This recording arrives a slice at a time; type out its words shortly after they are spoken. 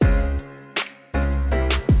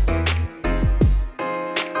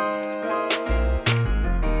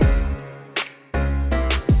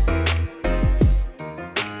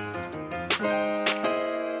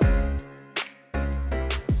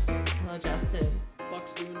Justin.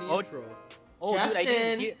 Fuck's doing the Oh, intro. Oh, dude, I didn't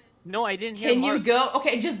Justin. hear. No, I didn't hear. Can you Mark. go?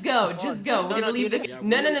 Okay, just go. Come on. Just go. No, We're gonna no, leave do this. it again.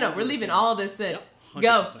 No, Yeah, no, no, no. we're We're leaving listening. all this in. Yep,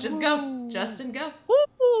 Go. 100%. Just go. Justin, go.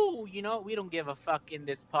 Woo! You know, we don't give a fuck in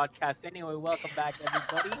this podcast anyway. Welcome back,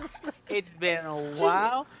 everybody. It's been a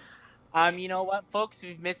while. You know what, folks?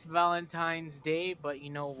 We've missed Valentine's Day, but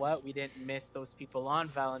you know what? We didn't miss those people on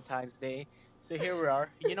Valentine's Day. So here we are.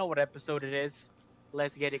 You know what episode it is.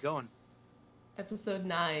 Let's get it going. Episode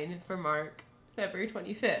 9 for Mark, February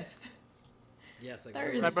 25th. Yes, I Thursday.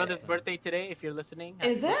 It's Is my it? brother's birthday today, if you're listening.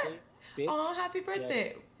 Happy Is it? birthday, bitch. Oh, happy birthday.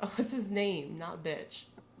 Yes. Oh, what's his name? Not bitch.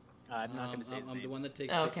 I'm not going to say his I'm name. the one that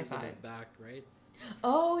takes Oh, okay, pictures of his fine. back, right?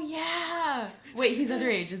 Oh, yeah. Wait, he's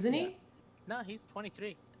underage, isn't he? No, he's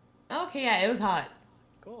 23. Okay, yeah, it was hot.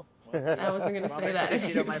 Cool. I wasn't going to Well, say I that if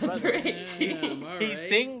appreciate he it, was my under brother. 18. All He's right.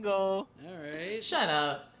 single. All right. Shut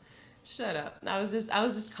up. Shut up. I was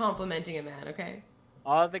just complimenting a man, okay?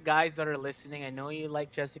 All the guys that are listening, I know you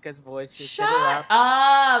like Jessica's voice. Just hit Shut her up.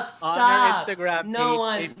 up! On Stop. our Instagram No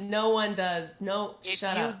page. no one does. No, If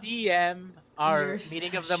shut you up. DM our You're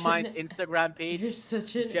Meeting of such the Minds an- Instagram page, You're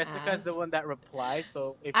such an Jessica's ass. the one that replies.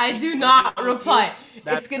 So if I she's do friends not with you, reply.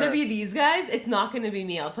 that's It's gonna her. be these guys. It's not gonna be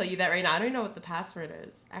me. I'll tell you that right now. I don't know what the password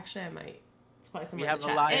is. Actually, I might. It's probably We somewhere have in a the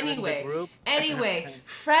chat. liar in the Anyway, group. anyway,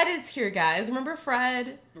 Fred is here, guys. Remember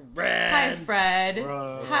Fred? Hi, Red. Fred.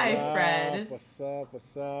 Bro. Hi, What's Fred. up? What's up?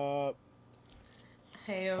 What's up?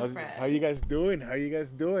 Hey, yo, Fred. How you guys doing? How you guys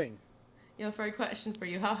doing? Yo, Fred, question for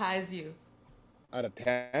you. How high is you? Out of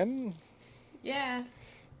 10? Yeah.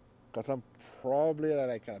 Because I'm probably at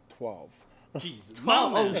like a 12. Jesus.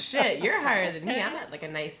 12. my Oh man. shit, you're higher than me. I'm at like a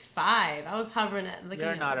nice 5. I was hovering at like.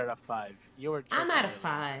 You're not at a 5. You were. I'm at a joking.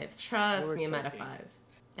 5. Trust You were me, I'm at a joking.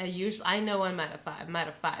 5. I know I'm at a 5. I'm at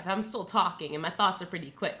a 5. I'm still talking, and my thoughts are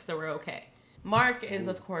pretty quick, so we're okay. Mark is,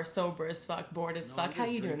 of course, sober as fuck, bored as No, fuck. I'm How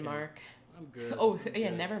just you doing, drinking. Mark? I'm good. Oh, I'm yeah,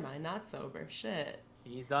 good. never mind. Not sober. Shit.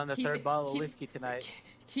 He's on the Keep third it- bottle of keep- whiskey tonight.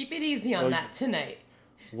 Keep it easy on Oh, that tonight.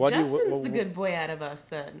 What do you- Justin's what- the good boy out of us,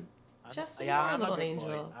 then. I'm- Justin, yeah, you're a I'm little good angel.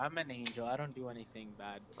 boy. I'm an angel. I don't do anything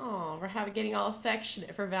bad. Oh, we're getting all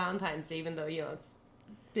affectionate for Valentine's Day, even though, it's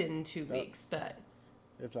been 2 That- weeks, but...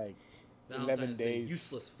 It's like Valentine's 11 Day, days.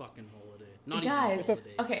 useless fucking holiday. Not Guys, even a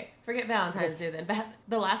holiday. okay, forget Valentine's Day then. But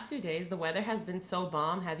the last few days, the weather has been so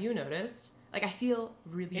bomb. Have you noticed? Like, I feel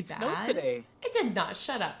really It bad. snowed today. It did not.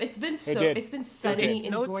 Shut up. It's been so. did. It's been It sunny did. and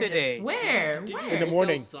snowed gorgeous. today. Where? Did you Where? In the walk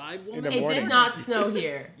morning. outside, In the woman? It morning. did not snow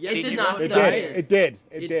here. Yes, it did did you not go It snow outside? here. did. It did.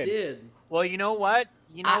 It It did. did. Well, you know what?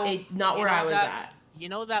 You know, Not you where know I was that, at. You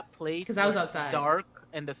know that place 'Cause I was where it's outside. dark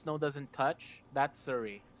and the snow doesn't touch? That's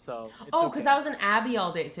Surrey. So it's Oh, because okay. I was in Abbey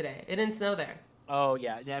all day today. It didn't snow there. Oh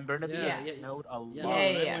yeah, and Burnaby Yeah, it yeah, snowed a lot. Yeah,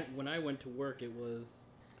 Yeah, when I went to work, it was.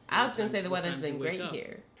 I was gonna say the what weather's time did been you wake great up?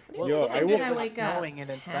 here. Well, Yo, What I time did woke- I wake up? snowing and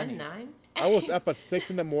it's 10, sunny. 9? I was up at 6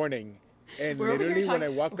 in the morning. And We're over here literally, when I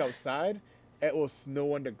talking- walked outside, it was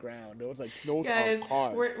snow on the ground. It was like snow Guys, on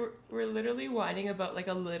cars. we're literally whining about like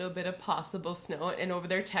a little bit of possible snow, and over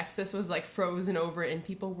there Texas was like frozen over, and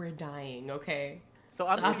people were dying. Okay, So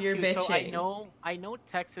I'm Stop your confused. So bitching. I know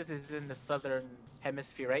Texas is in the southern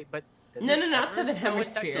hemisphere, right? But does No, it no, not ever southern snow in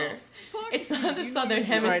hemisphere. Texas? It's not the southern Right,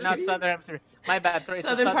 hemisphere. not southern hemisphere. My bad. Sorry, it's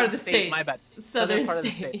Southern the part of the state. States. My bad. Southern part of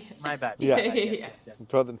the state. state. My bad. Yeah. My bad. Yeah, Yes, yeah. yes, yes.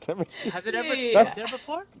 Southern Hemisphere. Has it ever Yeah. snowed there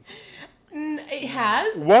before? It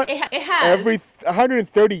has. What? It has. Every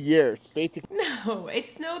 130 years, basically. No, it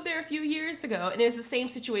snowed there a few years ago, and it was the same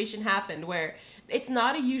situation happened where it's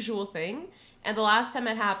not a usual thing. And the last time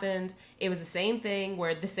it happened, it was the same thing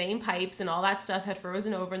where the same pipes and all that stuff had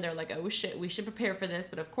frozen over, and they're like, oh shit, we should prepare for this.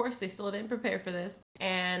 But of course, they still didn't prepare for this.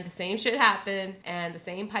 And the same shit happened, and the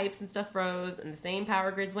same pipes and stuff froze, and the same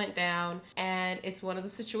power grids went down. And it's one of the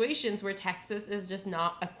situations where Texas is just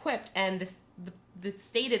not equipped, and the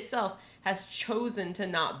state itself has chosen to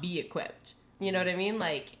not be equipped. You know what I mean?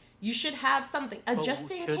 Like, you should have something, But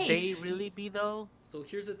just in should case. they really be though? So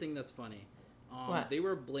here's the thing that's funny. What? They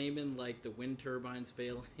were blaming like the wind turbines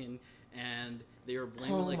failing, and they were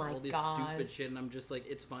blaming Oh like my all this God. stupid shit. And I'm just like,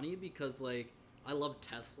 it's funny because like I love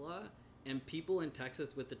Tesla, and people in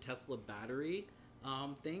Texas with the Tesla battery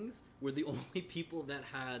things were the only people that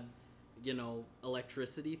had,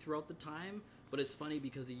 electricity throughout the time. But it's funny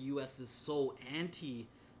because the U.S. is so anti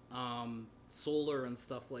solar and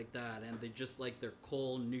stuff like that, and they just like their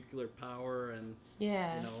coal, nuclear power, and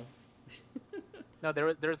Yeah. you know. No,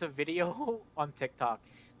 there's a video on TikTok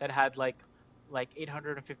that had like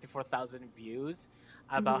 854,000 views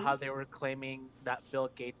about Mhm. how they were claiming that Bill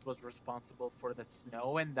Gates was responsible for the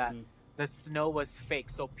snow and that Mm. the snow was fake.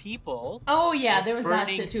 So people Oh yeah, were there was that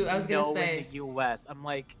burning shit too. I was gonna snow say. in the U.S. I'm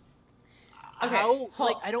like, Okay, how?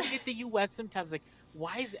 hold- Like, I don't get the U.S. sometimes. Like,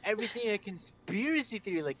 why is everything a conspiracy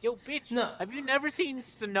theory? Like, yo, bitch, No. have you never seen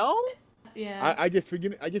snow? Yeah. I just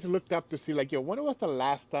looked up to see like, yo, when was the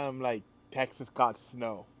last time like Texas got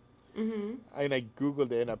snow? Mm-hmm. And I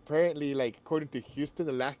googled it, and apparently, like according to Houston,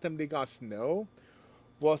 the last time they got snow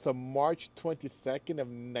was on March 22nd of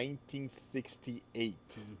 1968.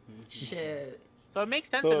 Shit. So it makes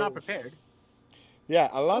sense they're So not prepared. yeah,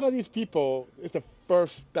 a lot of these people, it's the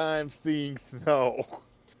first time seeing snow.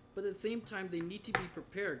 But at the same time, they need to be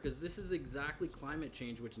prepared because this is exactly climate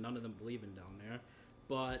change, which none of them believe in down there.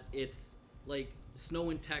 But it's like snow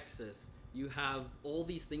in Texas. You have all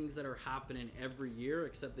these things that are happening every year,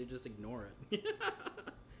 except they just ignore it.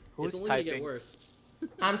 Who's it's only going to get typing? worse.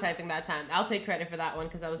 I'm typing that time. I'll take credit for that one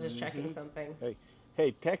because I was just checking something.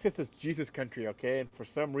 Hey, Texas is Jesus country, okay? And for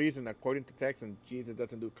some reason, according to Texans, Jesus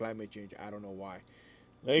doesn't do climate change. I don't know why.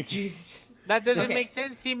 Like, Jeez. That doesn't Okay. make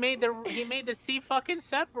sense. He made the sea fucking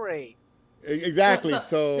separate. exactly. No,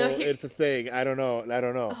 So no, here- it's a thing. I don't know.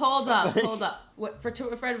 Hold up. What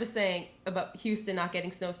Fred was saying about Houston not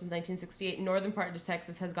getting snow since 1968, northern part of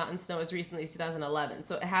Texas has gotten snow as recently as 2011.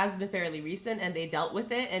 So it has been fairly recent, and they dealt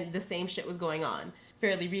with it, and the same shit was going on.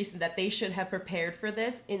 Fairly recent that they should have prepared for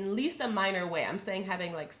this in at least a minor way. I'm saying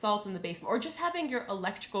having like salt in the basement, or just having your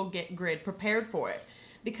electrical grid prepared for it,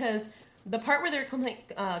 because the part where they're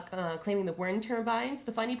claiming the wind turbines,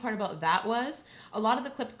 the funny part about that was a lot of the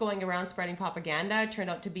clips going around spreading propaganda turned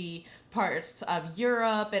out to be parts of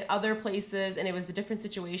Europe and other places, and it was a different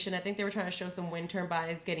situation. I think they were trying to show some wind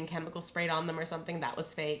turbines getting chemicals sprayed on them or something. That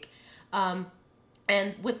was fake.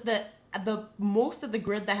 And with the most of the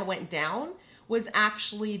grid that went down was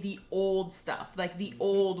actually the old stuff, like the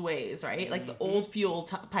old ways, right? Like the old fuel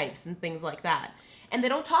pipes and things like that. And they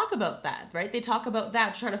don't talk about that, right? They talk about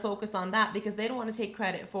that, trying to focus on that because they don't want to take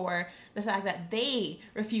credit for the fact that they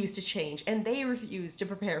refuse to change and they refuse to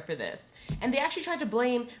prepare for this. And they actually tried to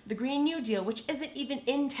blame the Green New Deal, which isn't even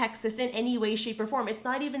in Texas in any way, shape, or form. It's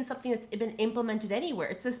not even something that's been implemented anywhere.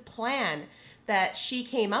 It's this plan that she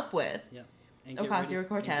came up with. Yeah. And get ready,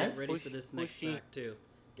 Ocasio-Cortez. and get ready for this next fact, too.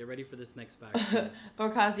 Get ready for this next fact, too.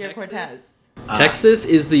 Ocasio-Cortez. Texas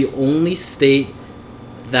is the only state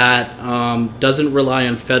that doesn't rely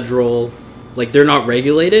on federal, like they're not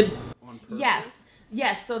regulated on purpose.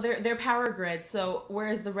 Yes. So they're power grid. So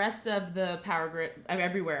whereas the rest of the power grid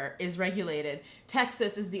everywhere is regulated,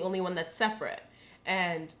 Texas is the only one that's separate.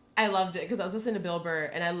 And I loved it because I was listening to Bill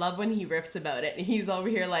Burr, and I love when he riffs about it. And he's over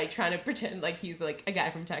here like trying to pretend like he's like a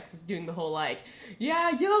guy from Texas doing the whole like,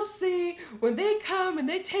 yeah, you'll see when they come and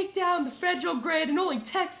they take down the federal grid and only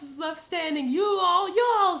Texas is left standing. You'll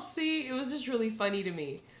all see. It was just really funny to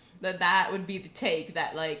me that would be the take,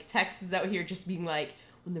 that like Texas is out here just being like,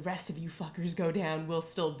 when the rest of you fuckers go down, we'll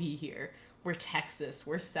still be here. We're Texas.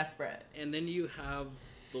 We're separate. And then you have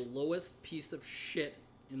the lowest piece of shit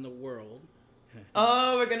in the world.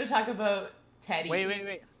 Oh, we're gonna talk about Teddy.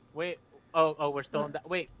 Wait. Oh, we're still on that.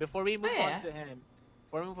 Wait, before we move yeah. on to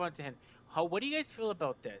him, what do you guys feel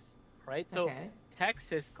about this? Right? So Okay.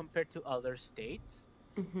 Texas, compared to other states,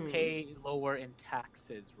 Mm-hmm. pay lower in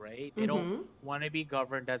taxes, right? They don't want to be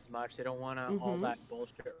governed as much. They don't want to all that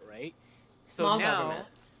bullshit, right? So Small now, government.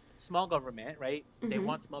 small government, right? They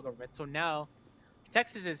want small government. So now,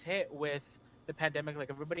 Texas is hit with the pandemic like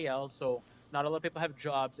everybody else. So not a lot of people have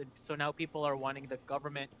jobs, and so now people are wanting the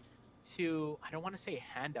government to, I don't want to say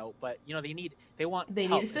handout, but you know they need They help.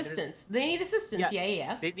 need assistance. They need assistance.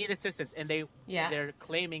 Yeah. They need assistance, and Yeah. they're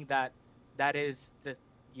claiming that is the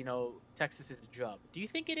Texas's job. Do you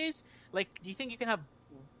think it is? Like, do you think you can have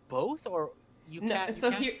both, or you No, can't? so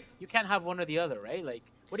You can't have one or the other, right? Like,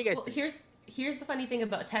 what do you guys Well, think? here's the funny thing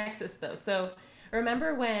about Texas though. So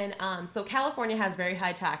remember when so California has very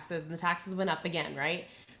high taxes and the taxes went up again, right?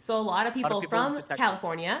 So a lot of people, people from moved to Texas.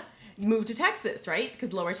 California moved to Texas, right?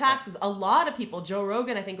 Because lower taxes. A lot of people, Joe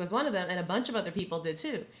Rogan I think was one of them, and a bunch of other people did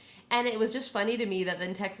too. And it was just funny to me that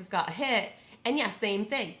then Texas got hit, and yeah, same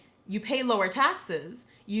thing. You pay lower taxes,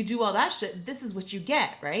 you do all that shit, this is what you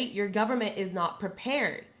get, right? Your government is not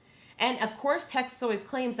prepared. And of course, Texas always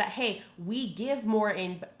claims that, hey, we give more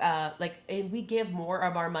we give more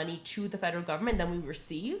of our money to the federal government than we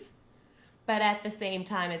receive. But at the same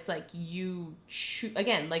time, it's like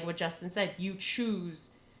again, like what Justin said, you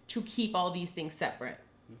choose to keep all these things separate.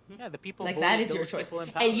 Yeah, the people Like bullied that is those your choice. people in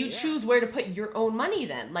power, And you yeah. choose where to put your own money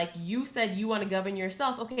then. Like you said you want to govern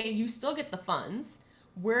yourself. Okay, you still get the funds.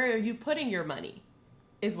 Where are you putting your money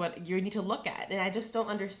is what you need to look at. And I just don't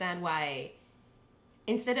understand why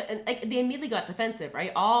instead of like they immediately got defensive,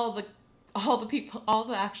 right? All the people, all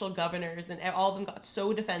the actual governors and all of them got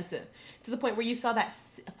so defensive to the point where you saw that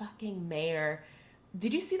fucking mayor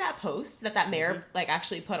did you see that post that mayor like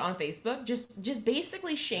actually put on Facebook? Just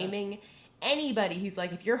basically shaming anybody. He's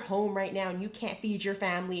like, if you're home right now and you can't feed your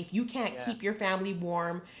family, if you can't keep your family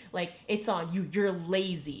warm, like it's on you. You're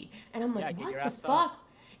lazy. And I'm like, what the fuck? Off.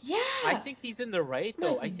 Yeah. I think he's in the right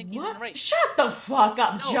though. Like, I think he's in the right. Shut the fuck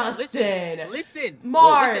up, No, Justin. Listen.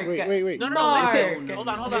 Mark. Wait. No, Mark. listen. Hold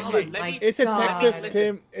on. Let me. Is it Texas Listen.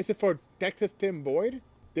 Tim? Is it for Texas Tim Boyd?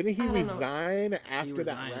 Didn't he I don't know. resign after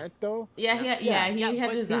that resigned. rant though? Yeah, he had but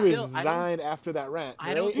to He resign. still, resigned after that rant.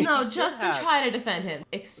 I don't right? think- No, He should Justin have. tried to defend him.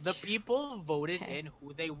 The people voted Okay. in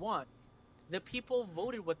who they want. The people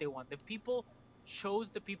voted what they want. The people chose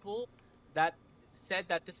the people that said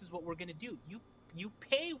that this is what we're gonna do. You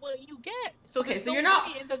pay what you get. So Okay, there's so no you're not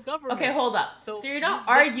money in the government. Okay, hold up. So So you're not you-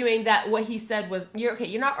 arguing that what he said was you're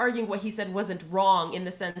not arguing what he said wasn't wrong in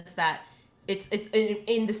the sense that it's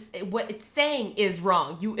in this what it's saying is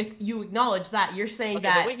wrong. You acknowledge that. You're saying Okay,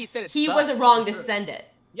 the that way he said it he sucked, wasn't wrong for to sure. send it.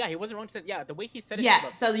 Yeah, he wasn't wrong to say. Yeah, the way he said it. Yeah.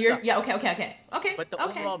 sucked. So you're Sucked. okay. But the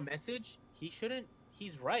okay. overall message, he shouldn't.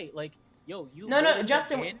 He's right. Like, yo, you. No, voted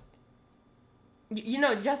Justin, him in. You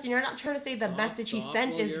know, Justin, you're not trying to say the Stop, message he stop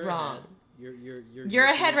sent while is you're wrong. ahead. You're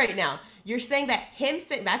ahead right now. You're saying that him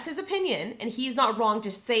saying that's his opinion, and he's not wrong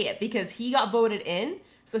to say it because he got voted in,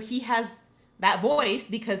 so he has that voice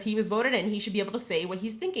because he was voted in. He should be able to say what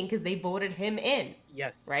he's thinking because they voted him in,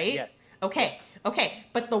 Yes. right? Yes. Okay, Yes. okay.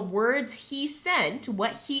 But the words he sent,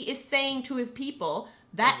 what he is saying to his people,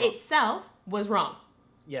 that Was wrong. itself was wrong.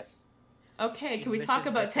 Yes. Okay, can we English talk is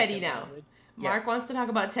about best Teddy second now? language. Mark Yes. wants to talk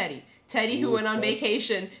about Teddy. Teddy, who Ooh, went on Teddy.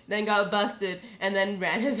 vacation, then got busted, and then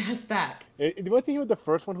ran his ass back. It wasn't he was the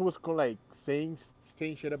first one who was like saying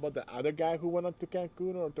shit about the other guy who went up to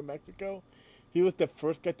Cancun or to Mexico. He was the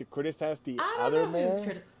first guy to criticize the I other don't know who's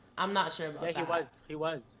mayor. I'm not sure about Yeah, that. he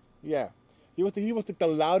was. Yeah. He was like the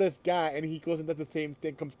loudest guy, and he goes and does the same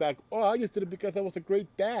thing. Comes back. Oh, I just did it because I was a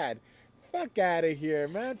great dad. Fuck out of here,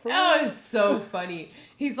 man. For That real? was so funny.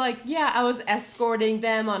 He's like, yeah, I was escorting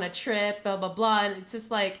them on a trip, blah, blah, blah. And it's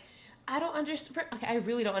just like, I don't understand. Okay, I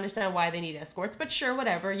really don't understand why they need escorts, but sure,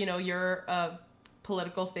 whatever. You know, you're a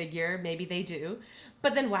political figure. Maybe they do.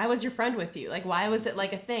 But then why was your friend with you? Like, why was it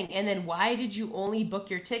like a thing? And then why did you only book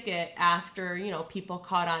your ticket after, you know, people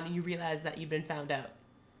caught on and you realized that you'd been found out?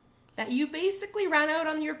 That you basically ran out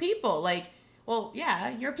on your people. Like, well, yeah,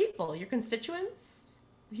 your people, your constituents,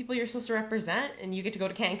 the people you're supposed to represent, and you get to go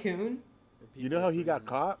to Cancun. You know how he got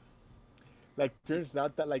caught? Like, turns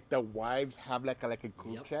out that like the wives have like a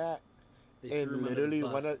group Yep. chat, They threw him and under the literally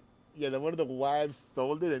bus. one of the wives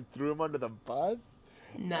sold it and threw him under the bus.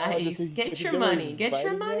 Nice. They Get your were money. Get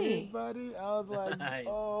your inviting money. everybody. I was like, Nice.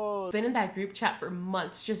 oh. Been in that group chat for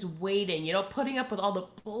months, just waiting, you know, putting up with all the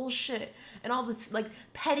bullshit and all the like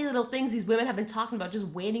petty little things these women have been talking about, just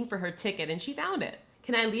waiting for her ticket, and she found it.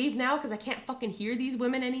 Can I leave now because I can't fucking hear these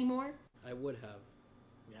women anymore? I would have.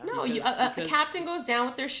 Yeah. No, Because- a because- captain goes down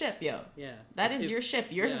with their ship, yo. Yeah. That is If- your ship.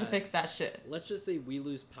 Yours is to yeah. fix that shit. Let's just say we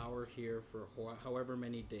lose power here for however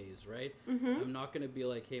many days, right? Mm-hmm. I'm not gonna be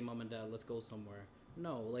like, hey, mom and dad, let's go somewhere.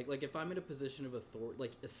 No, like if I'm in a position of authority,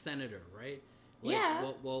 like a senator, right? Like,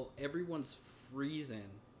 Yeah. Well, everyone's freezing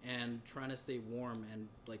and trying to stay warm and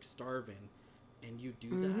like starving, and you do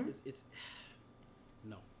Mm-hmm. that. It's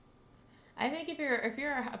no. I think if you're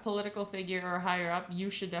a political figure or higher up, you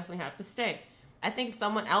should definitely have to stay. I think if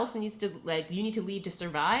someone else needs to, like, you need to leave to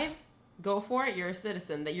survive, go for it. You're a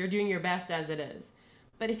citizen, that you're doing your best as it is.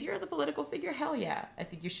 But if you're the political figure, hell yeah, I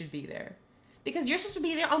think you should be there. Because you're supposed to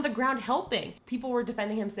be there on the ground helping. People were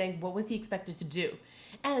defending him saying, what was he expected to do?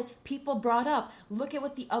 And people brought up, look at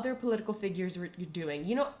what the other political figures were doing.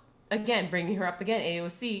 You know, again, bringing her up again,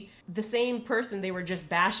 AOC, the same person they were just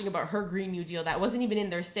bashing about her Green New Deal that wasn't even in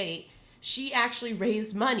their state, she actually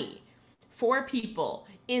raised money for people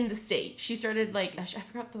in the state. She started, like, I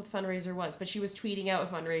forgot what the fundraiser was, but she was tweeting out a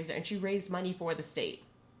fundraiser and she raised money for the state,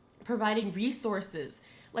 providing resources.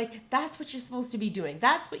 Like, that's what you're supposed to be doing.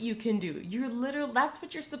 That's what you can do. That's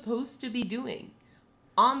what you're supposed to be doing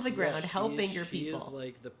on the ground, helping your She people. is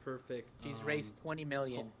like the perfect. She's raised 20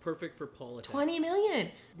 million. Perfect for politics. 20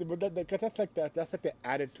 million. But that's like the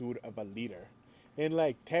attitude of a leader. And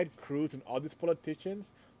like Ted Cruz and all these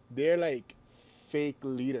politicians, they're like fake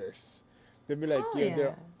leaders. They'll be like, Oh, yeah, yeah.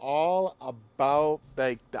 they're all about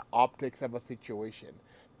like the optics of a situation.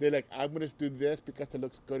 They're like, I'm gonna do this because it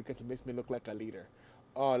looks good because it makes me look like a leader.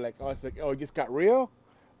 Oh, it's like, oh, it just got real.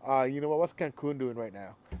 You know what? What's Cancun doing right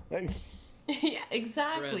now? Like, Yeah,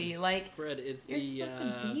 exactly. Like, Fred, it's you're the supposed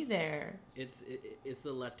to be there. it's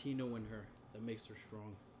the Latino in her that makes her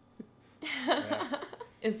strong.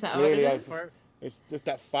 Is that clearly, what it is? it's just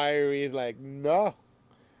that fiery. Is like, no,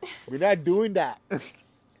 we're not doing that.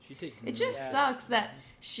 She takes. It just Yeah. sucks that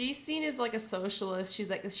she's seen as like a socialist. She's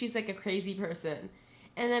like a crazy person,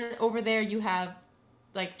 and then over there you have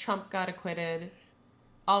like Trump got acquitted.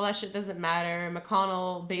 All that shit doesn't matter.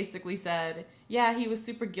 McConnell basically said, yeah, he was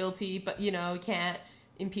super guilty, but you know, you can't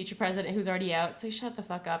impeach a president who's already out. So shut the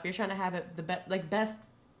fuck up. You're trying to have it the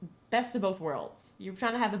best of both worlds. You're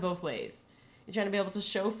trying to have it both ways. You're trying to be able to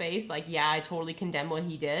show face, like, yeah, I totally condemn what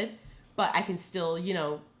he did, but I can still, you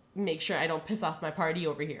know, make sure I don't piss off my party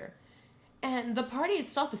over here. And the party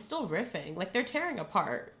itself is still riffing. Like, they're tearing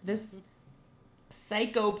apart. This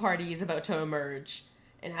psycho party is about to emerge,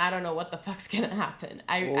 and I don't know what the fuck's gonna happen.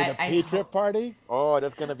 The Patriot Party? Oh,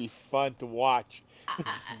 that's gonna be fun to watch.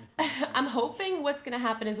 I'm hoping what's gonna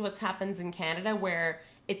happen is what happens in Canada, where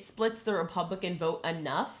it splits the Republican vote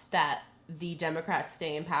enough that the Democrats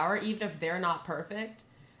stay in power, even if they're not perfect.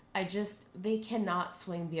 They cannot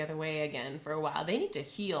swing the other way again for a while. They need to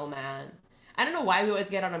heal, man. I don't know why we always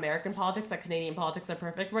get on American politics that Canadian politics are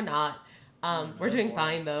perfect. We're not. We're doing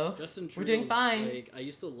fine, though. Justin Trudeau's, we're doing fine. Like, I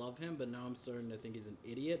used to love him, but now I'm starting to think he's an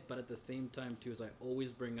idiot. But at the same time, too, as I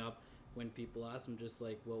always bring up when people ask him, just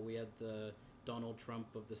like, well, we had the Donald Trump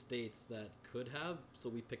of the States that could have, so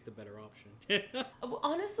we picked the better option.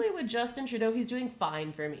 Honestly, with Justin Trudeau, he's doing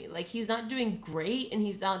fine for me. Like, he's not doing great, and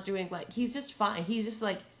he's not doing, like, he's just fine. He's just,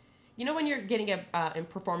 like, you know when you're getting a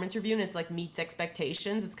performance review and it's, like, meets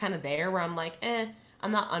expectations? It's kind of there where I'm like,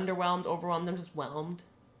 I'm not underwhelmed, overwhelmed, I'm just whelmed.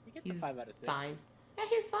 He gets He's a 5 out of 6. fine. Yeah,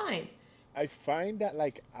 he's fine. I find that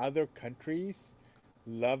like other countries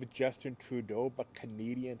love Justin Trudeau, but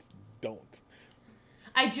Canadians don't.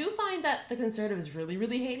 I do find that the Conservatives really,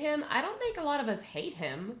 really hate him. I don't think a lot of us hate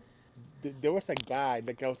him. There was a guy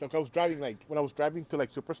like I was driving like when I was driving to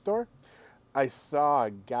like Superstore, I saw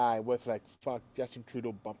a guy with like "fuck Justin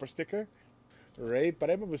Trudeau" bumper sticker, right? But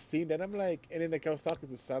I remember seeing that. I'm like, and then like I was talking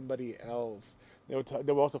to somebody else. They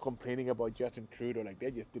were also complaining about Justin Trudeau, like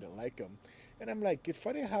they just didn't like him. And I'm like, it's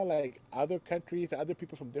funny how like other countries, other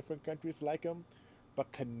people from different countries like him,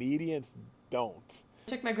 but Canadians don't. I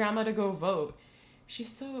took my grandma to go vote. She's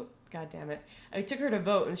so, god damn it. I took her to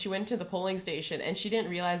vote and she went to the polling station and she didn't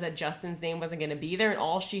realize that Justin's name wasn't going to be there and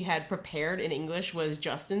all she had prepared in English was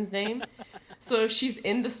Justin's name. So she's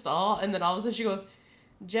in the stall and then all of a sudden she goes,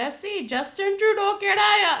 Jesse, Justin Trudeau,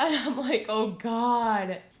 Keraya. And I'm like, oh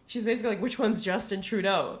god. She's basically like, which one's Justin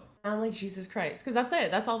Trudeau? And I'm like, Jesus Christ. Because that's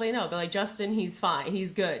it. That's all they know. They're like, Justin, he's fine.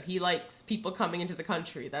 He's good. He likes people coming into the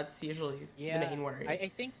country. That's usually the main worry. I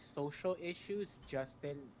think social issues,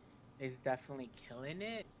 Justin is definitely killing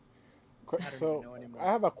it. So I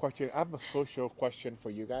have a question. I have a social question for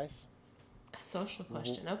you guys. A social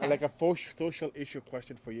question, okay. Like a social issue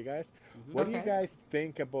question for you guys. What do you Okay. guys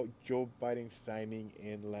think about Joe Biden signing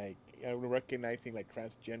in like recognizing like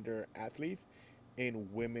transgender athletes in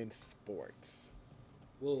women's sports?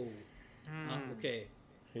 Whoa. Okay.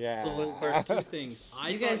 Yeah. So there's two things. I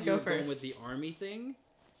You thought guys you go were going first. with the army thing,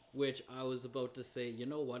 which I was about to say, you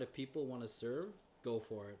know what? If people want to serve, go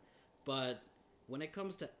for it. But when it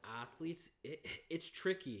comes to athletes, it's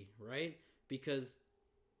tricky, right? Because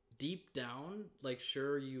deep down, like,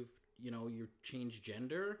 sure, you've changed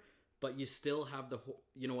gender, but you still have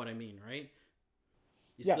you know what I mean, right?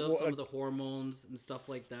 You Yeah, still have well, some like- of the hormones and stuff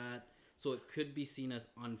like that. So it could be seen as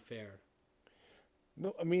unfair.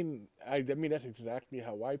 No, I mean that's exactly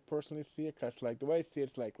how I personally see it. Cause like the way I see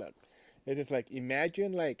it's like, look, it's just like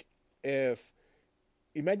imagine like if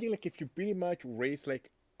you pretty much raise like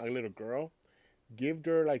a little girl, give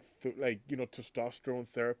her like testosterone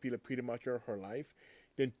therapy like pretty much her life,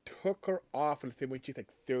 then took her off, let's say when she's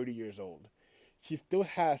like 30 years old, she still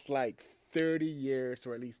has like 30 years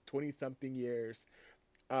or at least 20 something years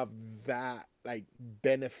of that like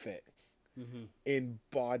benefit in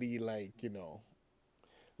body like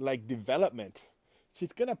development.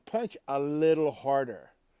 She's gonna punch a little harder.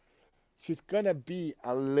 She's gonna be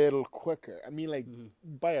a little quicker. I mean, like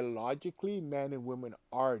biologically, men and women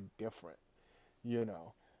are different. You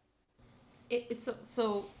know. It's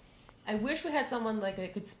so I wish we had someone like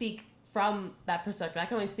that could speak from that perspective. I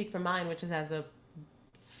can only speak from mine, which is as a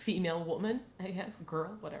female woman, I guess,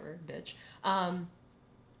 girl, whatever, bitch.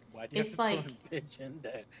 Why do you It's have to like- throw a bitch in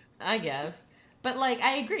there? I guess. But like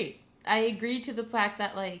I agree to the fact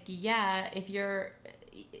that like yeah, if you're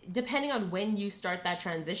depending on when you start that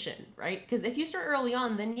transition, right? Because if you start early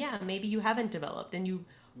on, then yeah, maybe you haven't developed and you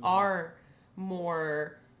are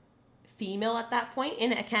more female at that point,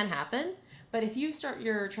 and it can happen. But if you start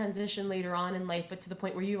your transition later on in life, but to the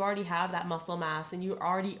point where you already have that muscle mass and you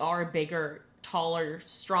already are bigger, taller,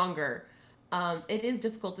 stronger, it is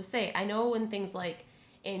difficult to say. I know in things like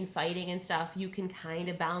in fighting and stuff, you can kind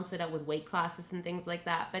of balance it out with weight classes and things like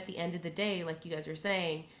that. But at the end of the day, like you guys are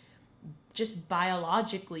saying, just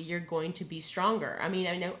biologically you're going to be stronger. I mean,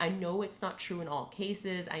 I know it's not true in all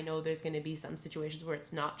cases. I know there's going to be some situations where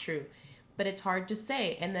it's not true, but it's hard to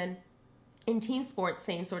say. And then in team sports,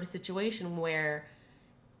 same sort of situation where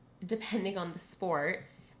depending on the sport,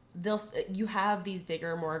 you have these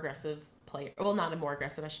bigger, more aggressive players. Well, not more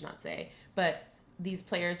aggressive, I should not say, but these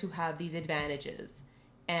players who have these advantages.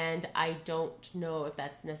 And I don't know if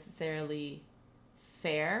that's necessarily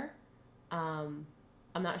fair.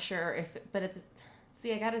 I'm not sure if, but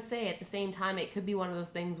I gotta say, at the same time, it could be one of those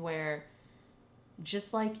things where,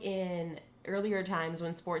 just like in earlier times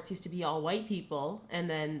when sports used to be all white people, and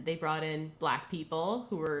then they brought in black people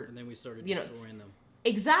who were, and then we started destroying them.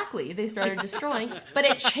 Exactly, they started destroying, but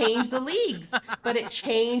it changed the leagues.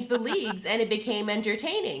 And it became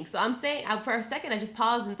entertaining. So I'm saying, for a second, I just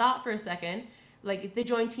paused and thought for a second, like if they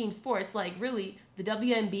joined team sports, like really the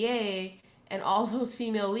WNBA and all those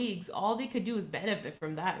female leagues, all they could do is benefit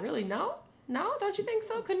from that. Really, no, don't you think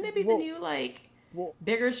so? Couldn't it be the new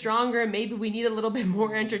bigger, stronger? Maybe we need a little bit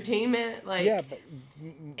more entertainment. Like, yeah,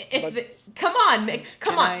 come on.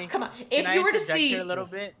 If you were to see a little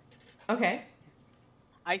bit, okay.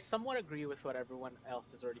 I somewhat agree with what everyone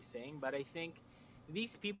else is already saying, but I think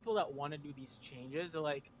these people that want to do these changes are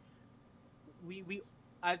like, we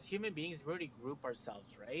as human beings, we already group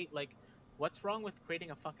ourselves, right? Like, what's wrong with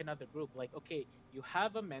creating a fucking other group? Like, okay, you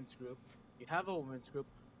have a men's group, you have a women's group.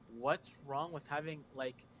 What's wrong with having,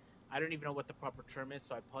 like, I don't even know what the proper term is,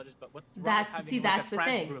 so I apologize, but what's wrong with having that's a the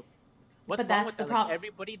trans thing. group? What's wrong with that? Like,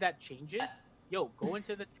 everybody that changes, go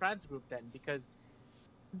into the trans group then, because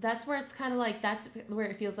that's where it's kind of like, that's where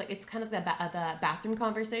it feels like it's kind of the bathroom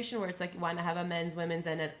conversation where it's like, why not have a men's, women's,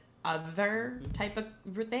 and an other type of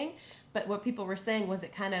thing? But what people were saying was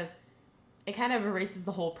it kind of erases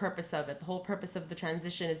the whole purpose of it. The whole purpose of the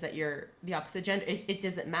transition is that you're the opposite gender. It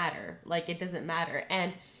doesn't matter. Like, it doesn't matter.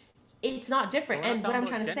 And it's not different. And what I'm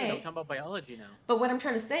trying to say... I'm talking about biology now. But what I'm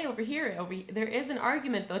trying to say over here, there is an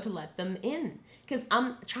argument, though, to let them in. Because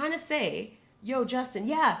I'm trying to say, yo, Justin,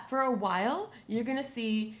 yeah, for a while, you're going to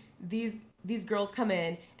see these girls come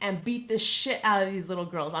in and beat the shit out of these little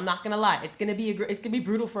girls. I'm not going to lie. It's going to be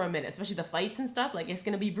brutal for a minute, especially the fights and stuff. Like, it's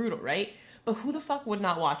going to be brutal, right? But who the fuck would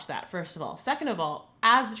not watch that, first of all? Second of all,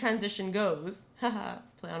 as the transition goes,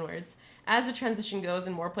 let's play on words, as the transition goes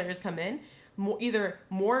and more players come in, either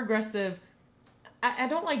more aggressive, I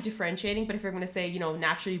don't like differentiating, but if you're going to say,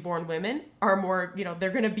 naturally born women are more,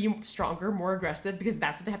 they're going to be stronger, more aggressive, because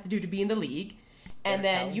that's what they have to do to be in the league. And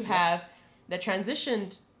then you have the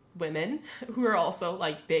transitioned women who are also,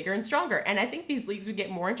 like, bigger and stronger. And I think these leagues would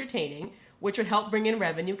get more entertaining, which would help bring in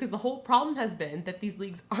revenue, because the whole problem has been that these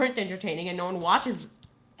leagues aren't entertaining and no one watches.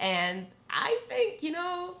 And I think,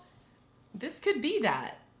 this could be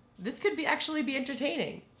that. This could actually be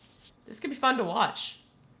entertaining. This could be fun to watch.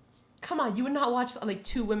 Come on, you would not watch, like,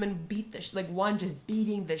 two women beat one just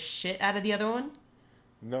beating the shit out of the other one?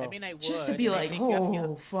 No. I mean, I would. Just to be like,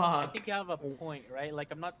 fuck. I think you have a point, right? Like,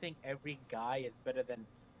 I'm not saying every guy is better than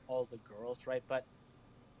all the girls, right? But,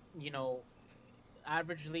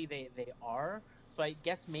 averagely they are. So I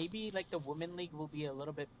guess maybe, like, the women league will be a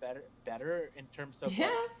little bit better in terms of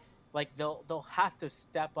like they'll have to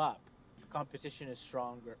step up. The competition is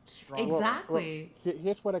stronger. Exactly. Well,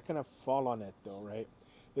 here's what I kind of fall on it though, right?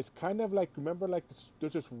 It's kind of like, remember, like,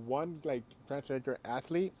 there's this one, like, transgender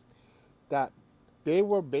athlete that they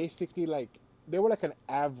were basically like an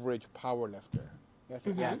average power lifter as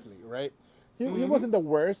an athlete, right? He wasn't the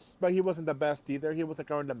worst, but he wasn't the best either. He was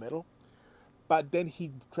like around the middle. But then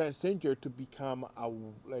he transgendered to become a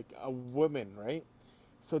woman, right?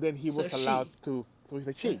 So then he was allowed to. So he's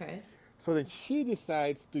a she. Okay. So then she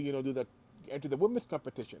decides to enter the women's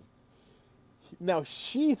competition. Now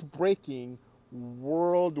she's breaking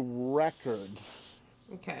world records.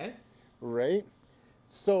 Okay. Right.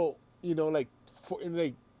 So to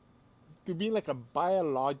be like a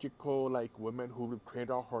biological, like, woman who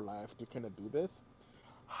trained all her life to kind of do this,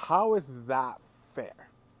 how is that fair?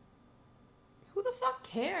 Who the fuck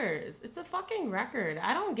cares? It's a fucking record.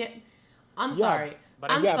 I don't get. I'm sorry.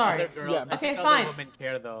 But I'm sorry. Okay, fine. Women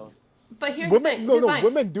care though. But here's the thing.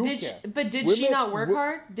 Women do care. But did she not work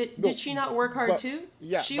hard? Did she not work hard too?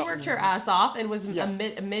 Yeah. She worked her ass off and was a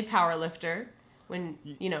mid power lifter when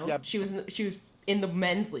she was in the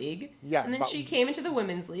men's league. Yeah. And then she came into the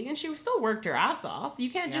women's league and she still worked her ass off. You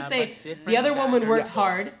can't just say the other woman worked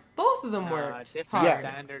hard. Both of them worked hard.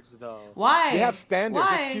 Standards though. Why? They have standards.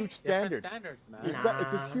 Why? It's huge standards. Different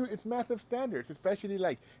standards, man. It's massive standards, especially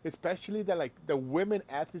the the women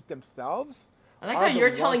athletes themselves. I like how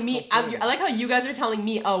you're telling me. I like how you guys are telling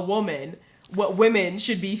me, a woman, what women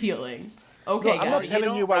should be feeling. Okay, I'm not guys.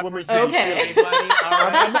 telling you why women should Okay. be feeling. Everybody, all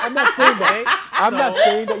right? I'm not saying that. Okay, I'm not so-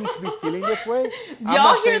 saying that you should be feeling this way. I'm Y'all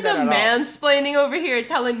not hear saying the that at all. mansplaining over here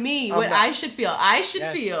telling me I'm what not- I should feel. I should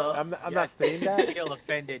Yes. feel. I'm not Yes. saying that. feel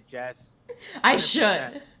offended, Jess. I 100%.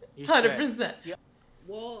 should. You should. 100%.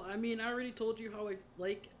 Well, I mean, I already told you how I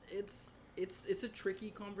like. It's a tricky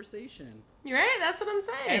conversation. You're right. That's what I'm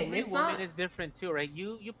saying. Every It's woman not. is different too, right?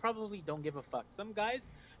 You probably don't give a fuck. Some guys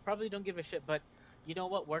probably don't give a shit, but you know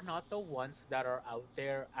what? We're not the ones that are out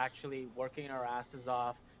there actually working our asses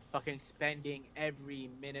off, fucking spending every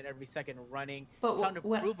minute, every second running, But trying to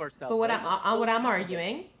what? prove ourselves. But what right? I'm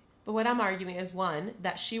arguing. But what I'm arguing is one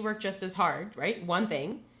that she worked just as hard, right? One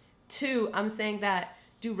thing. Two, I'm saying that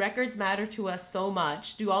do records matter to us so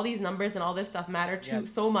much? Do all these numbers and all this stuff matter to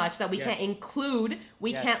Yes. so much that we Yes. can't include?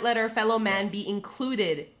 We Yes. can't let our fellow man Yes. be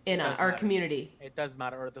included in It does our matter. community. It does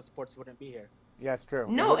matter, or the sports wouldn't be here. Yeah, it's true.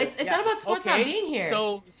 No, it's Yeah, not about sports not okay, being here.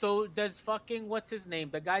 So does fucking what's his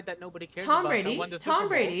name? The guy that nobody cares Tom about. that Brady. won the Super Tom Bowl.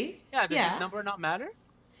 Brady. Yeah, does yeah. his number not matter?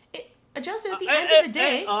 Justin, at the Uh, end uh, of the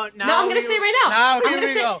day, uh, uh, no, now I'm gonna we- say right now. now I'm here gonna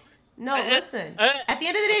we say go. no. Listen, uh, at the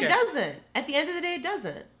end of the day, it okay. doesn't. At the end of the day, it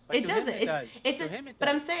doesn't. But It to him doesn't. it does. It's To a, him it but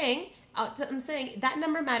does. I'm saying that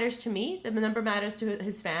number matters to me. The number matters to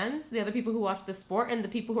his fans, the other people who watch the sport, and the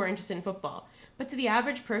people who are interested in football. But to the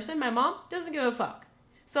average person, my mom doesn't give a fuck.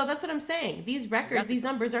 So that's what I'm saying. These records, Exactly. these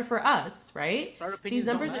numbers are for us, right? So our opinions These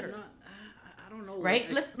numbers don't are matter. I don't know. right.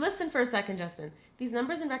 I- Listen for a second, Justin. These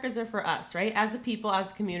numbers and records are for us, right? As a people,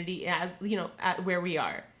 as a community, as you know, at where we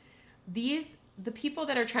are. The people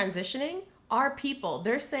that are transitioning are people.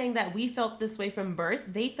 They're saying that we felt this way from birth.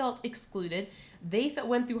 They felt excluded.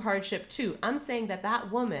 Went through hardship too. I'm saying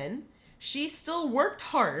that woman, she still worked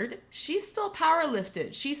hard. She still power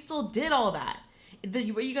lifted. She still did all that.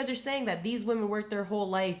 What you guys are saying that these women worked their whole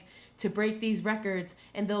life to break these records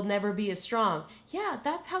and they'll never be as strong. Yeah,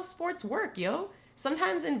 that's how sports work, yo.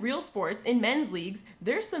 Sometimes in real sports, in men's leagues,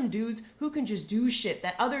 there's some dudes who can just do shit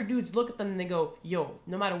that other dudes look at them and they go, yo,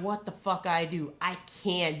 no matter what the fuck I do, I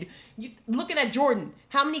can. Looking at Jordan,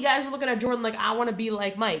 how many guys were looking at Jordan like, I want to be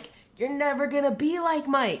like Mike? You're never going to be like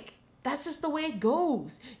Mike. That's just the way it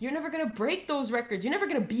goes. You're never going to break those records. You're never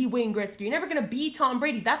going to be Wayne Gretzky. You're never going to be Tom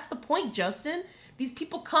Brady. That's the point, Justin. These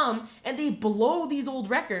people come and they blow these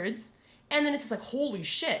old records and then it's just like, holy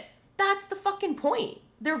shit. That's the fucking point.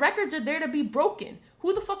 Their records are there to be broken.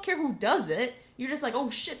 Who the fuck care who does it? You're just like,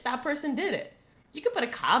 oh shit, that person did it. You could put a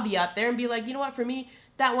caveat there and be like, you know what, for me,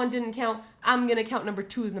 that one didn't count. I'm going to count number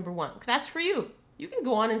 2 as number 1. That's for you. You can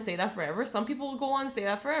go on and say that forever. Some people will go on and say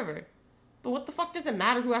that forever. But what the fuck does it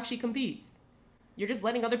matter who actually competes? You're just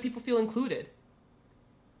letting other people feel included.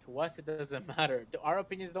 To us, it doesn't matter. Our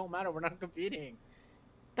opinions don't matter. We're not competing.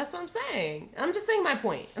 That's what I'm saying. I'm just saying my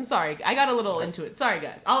point. I'm sorry. I got a little into it. Sorry,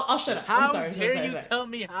 guys. I'll shut up. How I'm sorry. dare you tell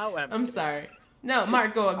me how? I'm sorry. No,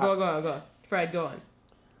 Mark, go on. Fred, go on.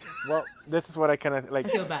 Well, this is what I kind of like. I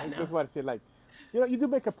feel bad now. This is what I say. Like, you do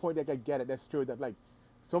make a point. Like, I get it. That's true. That like,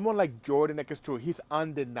 someone like Jordan, like, it's true. He's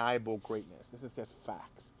undeniable greatness. This is just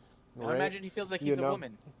facts. Now right? imagine he feels like You he's a know?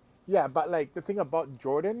 woman. Yeah, but like the thing about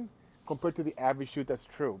Jordan compared to the average dude, that's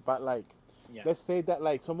true. But like, Yeah. let's say that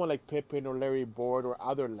like someone like Pippen or Larry Bird or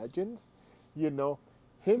other legends,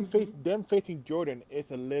 them facing Jordan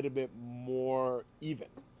is a little bit more even.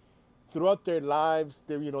 Throughout their lives,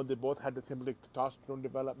 they both had the similar testosterone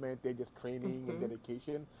development. They just training and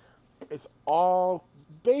dedication. It's all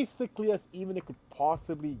basically as even it could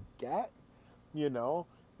possibly get.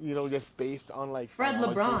 Just based on like Fred on a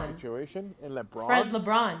LeBron. team situation and LeBron. Fred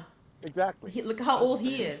LeBron. Exactly. Look how old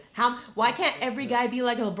he is. Why can't every guy be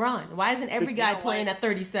like LeBron? Why isn't every guy playing at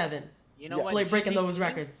 37? You know Yeah. what? Like breaking Easy those thing?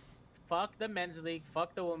 records. Fuck the men's league.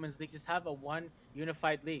 Fuck the women's league. Just have a one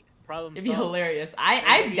unified league. Problem It'd be solved. hilarious. There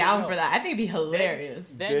I'm you down go. for that. I think it'd be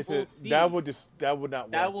hilarious. Then we'll see. That would not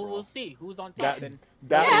work. That bro. we'll see who's on top. That Then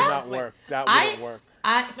that Yeah. would not work. That I- wouldn't work.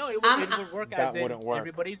 no, it I'm- would work That as in wouldn't work.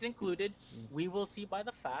 everybody's included. We will see by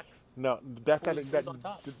the facts. No, that's not. Who's That, on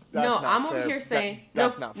top? that's No, not I'm fair. over here saying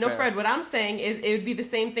that's no, not no, fair. Fred. What I'm saying is it would be the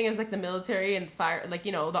same thing as like the military and fire, like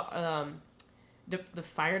the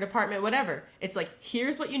fire department, whatever. It's like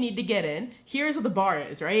here's what you need to get in. Here's what the bar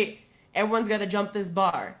is, right? Everyone's got to jump this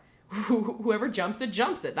bar. Whoever jumps it,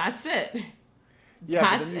 jumps it. That's it. Yeah,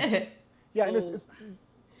 but That's then it. Yeah, and So- it's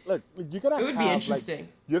look. You're gonna. It would be have, interesting. Like,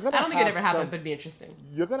 you're gonna. I don't think it have ever happened, some- but it'd be interesting.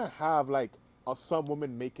 You're gonna have like some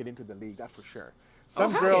women make it into the league. That's for sure.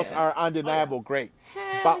 Some hell girls yeah. are undeniable great,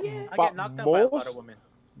 Hell but yeah. I but get knocked out by a lot most of women.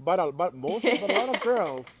 but a lot of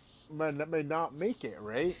girls may not make it,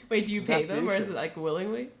 right? Wait, do you pay That's the them, or is issue. it like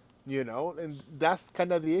willingly? And that's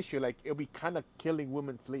kind of the issue. Like, it'll be kind of killing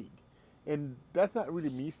women's league, and that's not really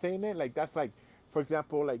me saying it. Like, that's like for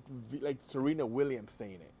example, like Serena Williams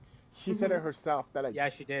saying it. She said it herself that like Yeah,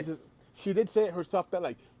 she did. she did say it herself that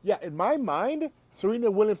like yeah, in my mind, Serena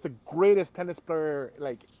Williams the greatest tennis player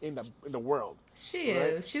like in the world. She Right?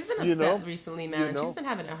 is. She's been upset You know? recently, man. You know? She's been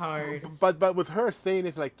having it hard. But with her saying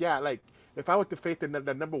it's like yeah, like if I were to face the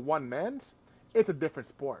number one men's, it's a different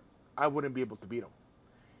sport. I wouldn't be able to beat him.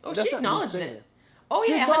 Oh, That's she not me acknowledged saying it. Oh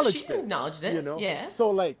She yeah, acknowledged she it. acknowledged it. You know? Yeah. So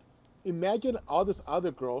like, imagine all these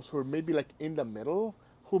other girls who are maybe like in the middle,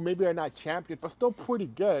 who maybe are not champions, but still pretty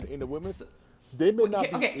good in the women's. They may not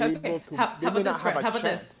be able to. How they may about not this, have Fred? a How about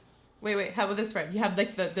chance. this? Wait. How about this, Fred? You have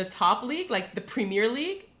like the top league, like the Premier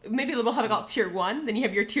League. Maybe we'll have it called Tier 1. Then you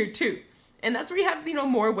have your Tier 2, and that's where you have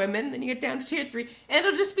more women. Then you get down to Tier 3, and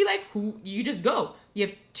it'll just be like who you just go. You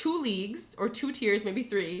have 2 leagues or 2 tiers, maybe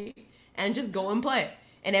 3, and just go and play.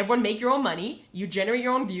 And everyone make your own money. You generate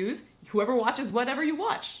your own views. Whoever watches whatever you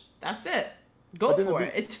watch. That's it. Go But then for it'll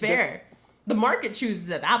it. be- It's fair. The market chooses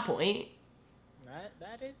at that point.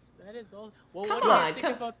 That is all. Well, Come what do you guys on, think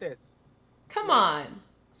come- about this? Come on.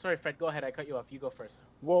 Sorry, Fred. Go ahead. I cut you off. You go first.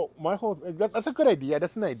 Well, that's a good idea.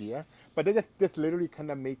 That's an idea, but they're just literally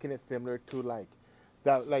kind of making it similar to like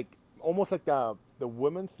almost like the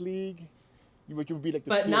women's league, which would be like the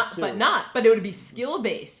But tier not, 2. but it would be skill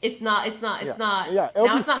based. It's not. Yeah, it'll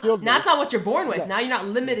Now be it's not. skill-based. Now it's not what you're born with. Yeah. Now you're not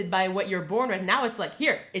limited by what you're born with. Now it's like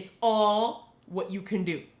here. It's all what you can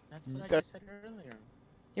do. That's what I That- just said earlier.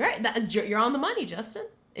 You're right. You're on the money, Justin.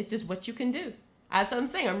 It's just what you can do. That's what I'm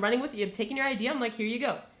saying. I'm running with you. I'm taking your idea. I'm like, here you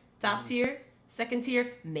go. Top tier, second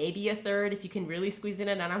tier, maybe a third if you can really squeeze it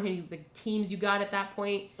in. I don't know how many teams you got at that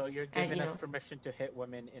point. So you're And, giving you us know. permission to hit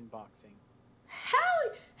women in boxing.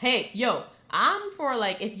 Hell, hey, yo, I'm for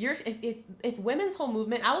like if women's whole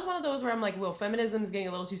movement. I was one of those where I'm like, well, feminism is getting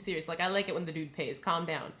a little too serious. Like I like it when the dude pays. Calm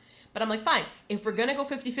down. But I'm like, fine. If we're gonna go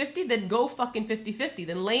 50-50, then go fucking 50-50.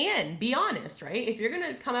 Then lay in. Be honest, right? If you're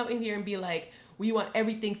gonna come out in here and be like, we want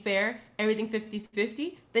everything fair, everything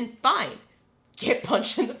 50-50, then fine. Get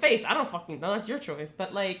punched in the face. I don't fucking know. That's your choice.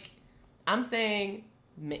 But like, I'm saying,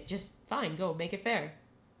 just fine. Go make it fair.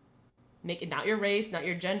 Make it not your race, not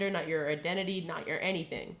your gender, not your identity, not your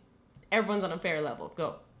anything. Everyone's on a fair level.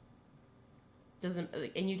 Go. Doesn't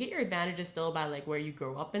and you get your advantages still by like where you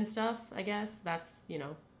grow up and stuff. I guess that's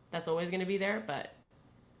that's always gonna be there. But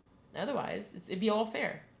otherwise, it'd be all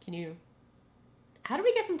fair. Can you? How do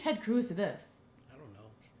we get from Ted Cruz to this? I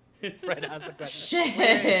don't know. Fred has the question.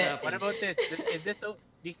 Shit. What about this? Is this? Do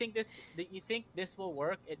you think this? Do you think this will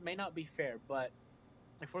work? It may not be fair, but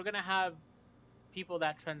if we're gonna have people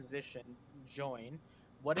that transition join,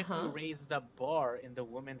 what if we raise the bar in the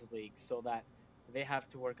women's league so that they have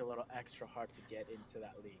to work a little extra hard to get into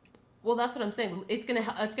that league? Well, that's what I'm saying. It's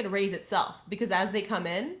gonna raise itself because as they come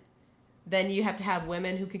in, then you have to have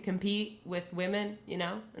women who can compete with women,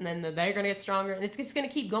 and then they're gonna get stronger, and it's just gonna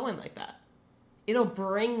keep going like that. It'll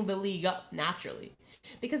bring the league up naturally.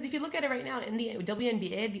 Because if you look at it right now in the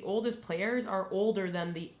WNBA, the oldest players are older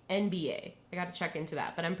than the NBA. I got to check into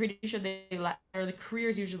that, but I'm pretty sure or the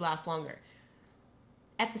careers usually last longer.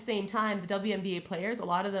 At the same time, the WNBA players, a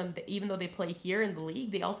lot of them, even though they play here in the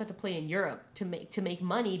league, they also have to play in Europe to make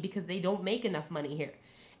money because they don't make enough money here.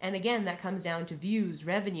 And again, that comes down to views,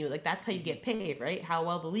 revenue. Like that's how you get paid, right? How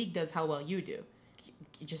well the league does, how well you do.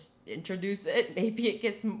 You just introduce it. Maybe it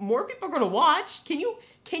gets more people are going to watch. Can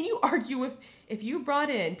you argue with if you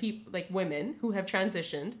brought in people like women who have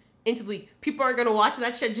transitioned into the league, people are going to watch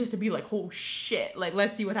that shit just to be like, oh shit, like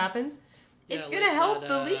let's see what happens. Yeah, It's going to help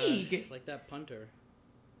the league. Like that punter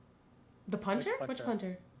The punter? Which Which punter?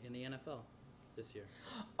 punter? in the NFL this year.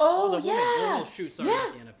 Oh, the woman. yeah. Oh, shoot, sorry, Yeah.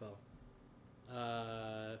 not the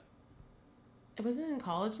NFL. It wasn't in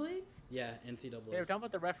college leagues? Yeah, They were NCAA. talking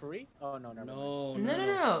about the referee. Oh no, never mind. No,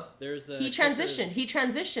 No. There's a He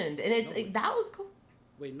transitioned. And it's No. that was cool.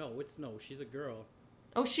 Wait, no, she's a girl.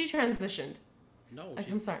 Oh, she transitioned. No,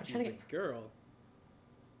 I'm sorry, I'm she's trying to a girl.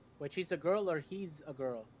 Wait, she's a girl or he's a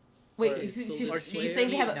girl? Wait, Or- you so or you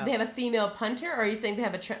saying No. they have a female punter, or are you saying they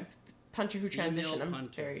have a punter who Female transitioned? I'm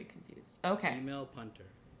punter. very confused. Okay. Female punter.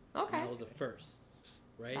 Okay. And that was a first,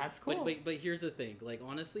 right? That's cool. But here's the thing. Like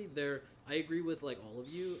honestly, I agree with like all of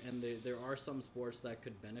you, and there are some sports that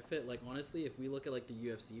could benefit. Like honestly, if we look at like the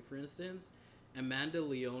UFC for instance, Amanda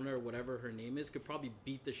Leona or whatever her name is could probably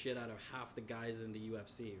beat the shit out of half the guys in the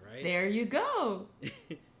UFC, right? There you go.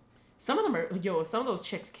 Some of them are some of those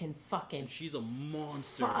chicks can fucking And she's a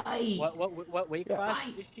monster. fight. What weight Yeah. class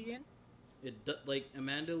Fight. is she in? Like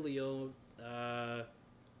Amanda Leona,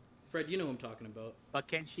 Fred, you know who I'm talking about. But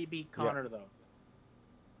can she beat Connor though?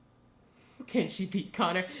 Can she beat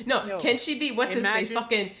Connor? No, Yo, can she beat what's his face?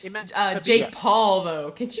 Fucking Khabib. Jake Paul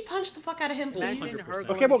though. Can she punch the fuck out of him, please? Imagine her 100%.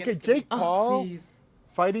 going Okay, but okay, against Jake Khabib. Paul Please.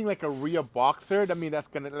 fighting like a real boxer. I mean, that's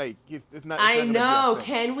gonna like it's not. It's I not gonna be a know. thing.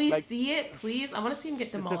 Can we Like, see it, please? I want to see him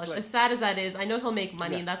get just demolished. like- As sad as that is, I know he'll make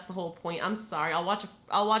money, Yeah. and that's the whole point. I'm sorry. I'll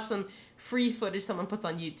watch some free footage someone puts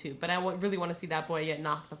on YouTube, but I really want to see that boy get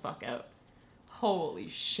knocked the fuck out. Holy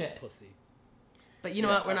shit! Pussy. But you know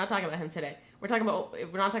Yeah, what? We're not talking about him today. We're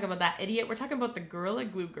not talking about that idiot. We're talking about the Gorilla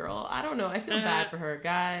Glue girl. I don't know. I feel bad for her,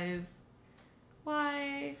 guys.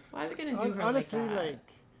 Why? Why are we gonna do her honestly, like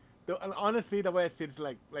that? honestly, the way I see it is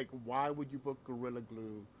like, why would you book Gorilla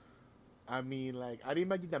Glue? I mean, like, I'd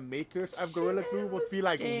imagine the makers of Gorilla Glue would be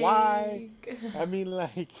like, why? Mistake. I mean,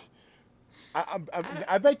 like,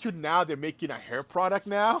 I bet you now they're making a hair product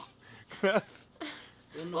now. 'Cause-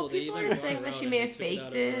 Well, no, Well, they people even are saying brought that it she out may and have they took faked out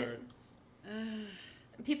of it. her.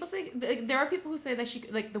 People say there are people who say that she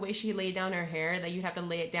like the way she laid down her hair that you'd have to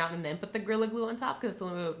lay it down and then put the Gorilla Glue on top because it's the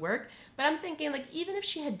only way it would work. But I'm thinking like even if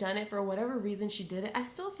she had done it for whatever reason she did it, I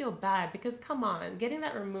still feel bad because come on, getting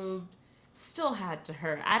that removed still had to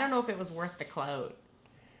hurt. I don't know if it was worth the clout.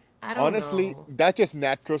 I don't honestly, know. that's just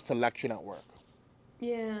natural selection at work.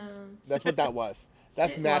 Yeah. That's what that was.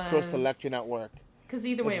 That's It natural was. selection at work. Because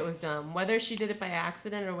either way it was dumb. Whether she did it by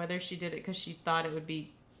accident or whether she did it because she thought it would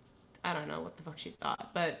be, I don't know what the fuck she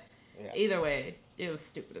thought. But Yeah. either way, it was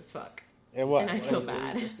stupid as fuck. It was. And I It feel was-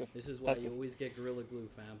 bad. it's just- This is why that's you just- always get Gorilla Glue,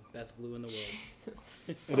 fam. Best glue in the world. Jesus.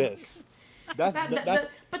 It is. That's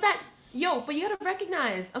But you gotta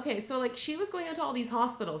recognize, okay, so like she was going into all these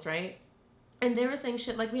hospitals, right? And they were saying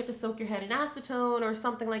shit like we have to soak your head in acetone or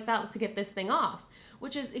something like that to get this thing off,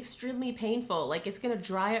 which is extremely painful. Like it's gonna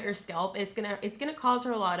dry out her scalp. It's gonna cause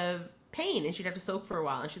her a lot of pain, and she'd have to soak for a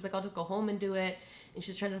while. And she's like, I'll just go home and do it. And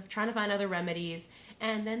she's trying to find other remedies.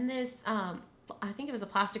 And then this, I think it was a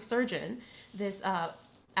plastic surgeon, this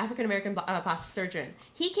African American plastic surgeon.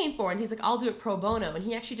 He came forward and he's like, I'll do it pro bono. And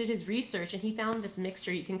he actually did his research and he found this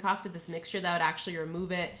mixture. He concocted this mixture that would actually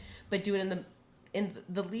remove it, but do it in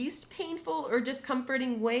the least painful or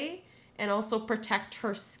discomforting way, and also protect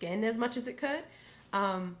her skin as much as it could.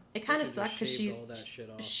 It kind of Should've sucked because shaved all that shit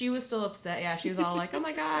off. she was still upset. Yeah, she was all like, "Oh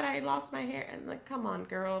my god, I lost my hair," and like, "Come on,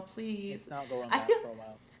 girl, please." It's not going I back feel- for a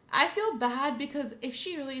while. I feel bad because if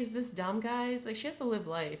she really is this dumb, guys, like she has to live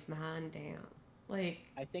life, man. Damn, like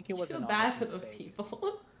I think it I was feel an bad honest for those mistake.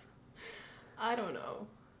 people. I don't know.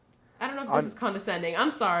 I don't know if this is condescending. I'm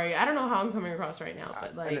sorry. I don't know how I'm coming across right now,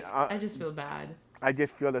 but like, I just feel bad. I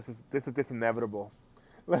just feel this is just inevitable.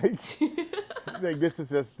 Like, like this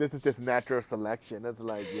is just natural selection. It's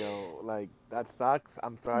like, yo, like that sucks.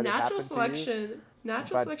 I'm sorry. this Natural happened to you. selection.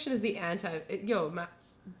 Natural but- selection is the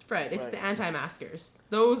Fred. It's Right. the anti-maskers.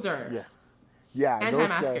 Those are Yeah, yeah. those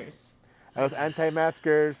guys- anti-maskers. Those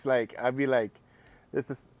anti-maskers, like I'd be like,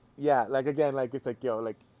 this is like again, like it's like yo,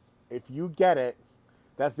 like if you get it,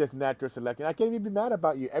 that's just natural selection. I can't even be mad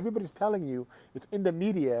about you. Everybody's telling you. It's in the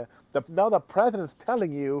media. Now the president's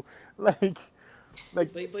telling you, like But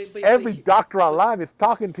every doctor alive is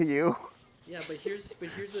talking to you. Yeah, but here's the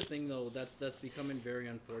thing though. That's becoming very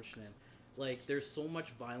unfortunate. Like there's so much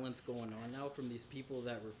violence going on now from these people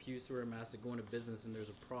that refuse to wear masks to go into business, and there's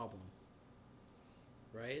a problem,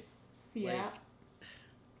 right? Yeah.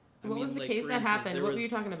 I What mean, was the like, case for that instance, happened? there What were was- you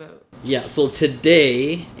talking about? Yeah, so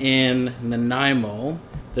today in Nanaimo,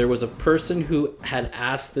 there was a person who had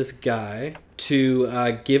asked this guy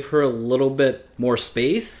to give her a little bit more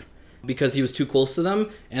space because he was too close to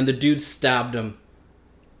them, and the dude stabbed him.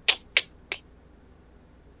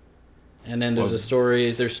 And then there's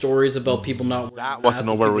there's stories about people not wearing That was an masks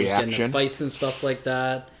and people just getting in overreaction. fights and stuff like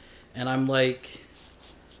that. And I'm like,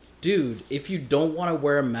 dude, if you don't want to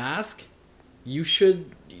wear a mask, you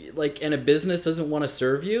should, like, and a business doesn't want to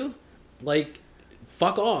serve you, like,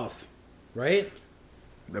 fuck off, right?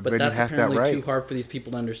 The But business that's has that apparently right. too hard for these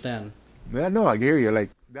people to understand. Yeah, no, I hear you.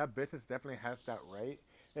 Like that business definitely has that right,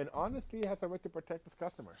 and honestly, it has a right to protect its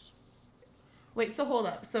customers. Wait, so hold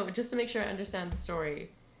up. So just to make sure I understand the story,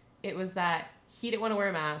 it was that he didn't want to wear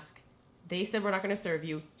a mask. They said we're not going to serve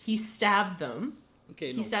you. He stabbed them.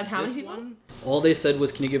 Okay, He stabbed how many this people? one, all they said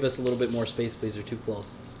was, "Can you give us a little bit more space, please? They're too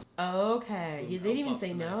close." Okay. Boom, They didn't even pops say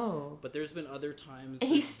the mask. no. But there's been other times. And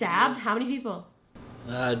he that stabbed videos- how many people?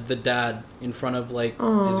 the dad in front of like his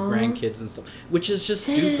Aw. grandkids and stuff, which is just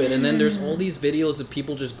stupid. And then there's all these videos of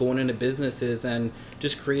people just going into businesses and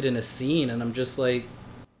just creating a scene, and I'm just like,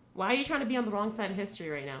 Why are you trying to be on the wrong side of history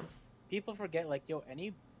right now? People forget, like, yo,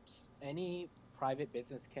 any private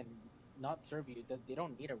business can not serve you. They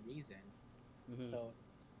don't need a reason. mhm. So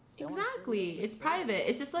they wanna serve you, Exactly. just It's serve private.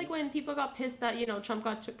 It's just like when people got pissed that, Trump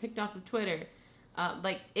got kicked off of Twitter.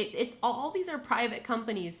 It's all these are private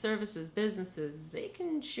companies, services, businesses. They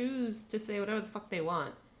can choose to say whatever the fuck they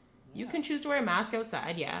want. You can choose to wear a mask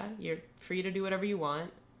outside. Yeah, you're free to do whatever you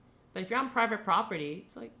want. But if you're on private property,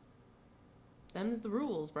 it's like, them's the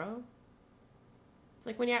rules, bro. It's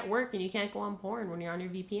like when you're at work and you can't go on porn when you're on your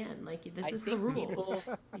VPN. Like, this is the rules.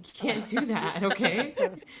 You can't do that, okay?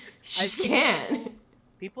 You just can't.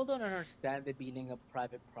 People don't understand the meaning of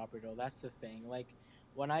private property, though. That's the thing. Like,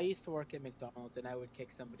 when I used to work at McDonald's and I would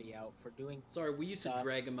kick somebody out for doing Sorry, we used stuff. to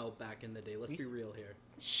drag them out back in the day. Let's be real here.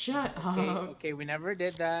 Shut Okay, up. okay, we never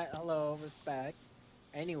did that. Hello, respect.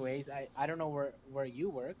 Anyways, I don't know where you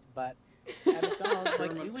worked, but at McDonald's,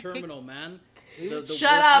 like, we would kick, Terminal, man. Shut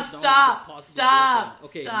up, worst McDonald's stop, you could possibly stop, work in.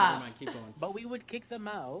 Okay, stop. never mind, keep going. but we would kick them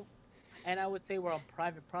out, and I would say we're on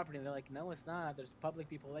private property, and they're like, no, it's not. There's public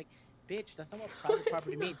people. Like, bitch, that's not what private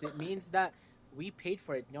property means. It means that we paid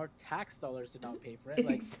for it. Your tax dollars did not pay for it.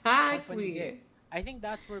 Like, company did. Exactly. I think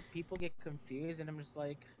that's where people get confused, and I'm just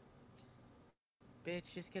like,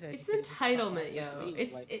 bitch, just get It's educated. Just fuck entitlement, off yo. and leave.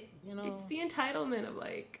 It's Like, you know, it's the entitlement of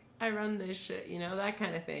like, I run this shit, you know, that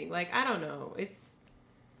kind of thing. Like, I don't know.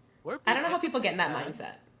 I don't know how people get in that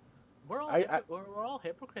mindset. We're all we're all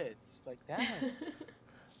hypocrites. Like, damn.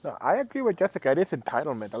 No, I agree with Jessica. It is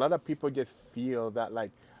entitlement. A lot of people just feel that,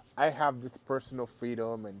 like, I have this personal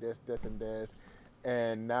freedom and this, and this,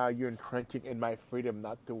 and now you're entrenching in my freedom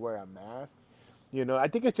not to wear a mask. You know, I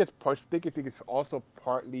think it's just I think it's also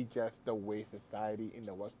partly just the way society in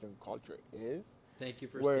the Western culture is. Thank you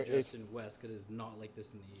for Where suggesting West, because it's not like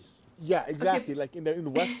this in the East. Yeah, exactly. Like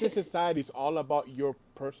in Western society, it's all about your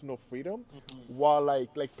personal freedom, while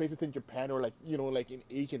like places in Japan or like like in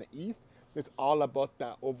Asia and the East, it's all about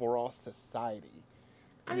that overall society.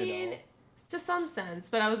 I you mean, know? to some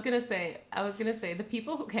sense, but I was gonna say the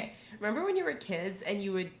people who, okay, remember when you were kids and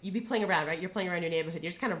you'd be playing around, right? You're playing around your neighborhood,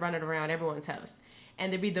 you're just kind of running around everyone's house,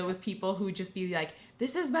 and there'd be those people who just be like,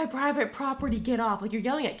 this is my private property, get off. Like, you're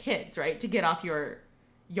yelling at kids, right, to get off your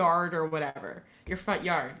yard or whatever, your front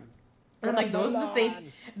yard. And like, those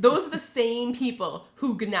are the same people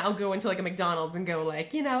who could now go into like a McDonald's and go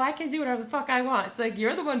like, I can do whatever the fuck I want. It's like,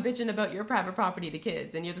 you're the one bitching about your private property to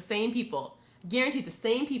kids, and you're the same people, guaranteed the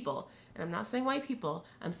same people. And I'm not saying white people.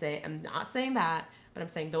 I'm not saying that, but I'm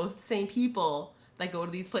saying those are the same people that go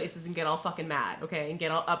to these places and get all fucking mad, okay, and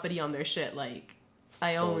get all uppity on their shit. Like,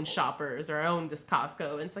 I own Shoppers or I own this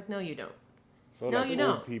Costco, and it's like, no, you don't. So No, like you old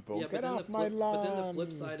don't. people, Yeah, get off my lawn. but then the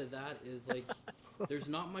flip side of that is like, there's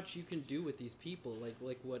not much you can do with these people. Like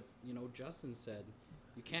what Justin said,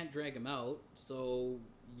 you can't drag them out, so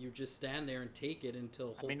you just stand there and take it until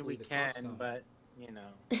hopefully we the cops can, come. but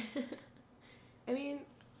I mean,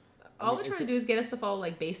 all they're trying to do is get us to follow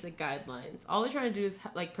like basic guidelines. All they're trying to do is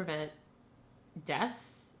like prevent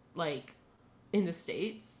deaths, like in the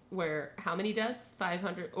States, where how many deaths?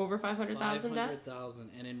 Over 500,000 deaths. 500,000,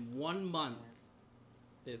 and in 1 month,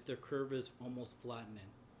 the curve is almost flattening.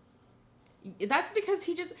 That's because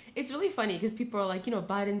it's really funny because people are like,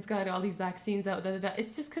 Biden's got all these vaccines out, da da da.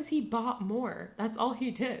 It's just because he bought more. That's all he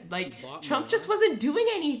did. Like, Trump just wasn't doing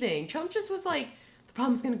anything. Trump just was like, the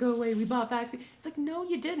problem's going to go away. We bought vaccines. It's like, no,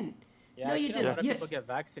 you didn't. yeah, No, I've you seen didn't. a lot of Yeah. people get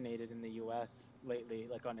vaccinated in the U.S. lately,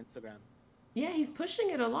 like on Instagram. Yeah, he's pushing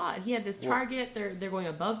it a lot. He had this target. They're going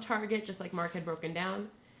above target, just like Mark had broken down.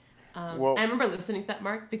 Well- I remember listening to that,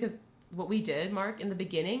 Mark, because what we did, Mark, in the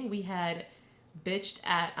beginning, we had bitched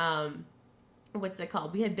at what's it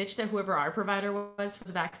called? We had bitched at whoever our provider was for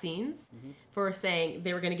the vaccines for saying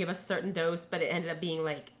they were going to give us a certain dose, but it ended up being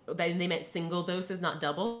like they meant single doses, not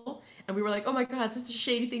double. And we were like, oh my God, this is a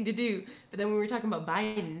shady thing to do. But then when we were talking about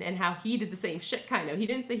Biden and how he did the same shit, kind of, he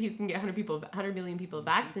didn't say he was going to get 100 million people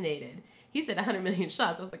vaccinated. He said 100 million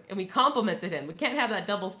shots. I was like, and we complimented him. We can't have that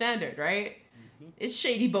double standard, right? It's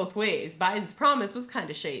shady both ways. Biden's promise was kind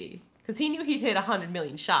of shady because he knew he'd hit 100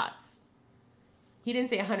 million shots. He didn't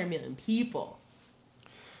say 100 million people.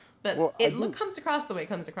 But comes across the way it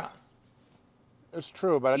comes across. It's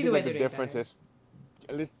true, but I Either think way, like the they're doing difference better. is,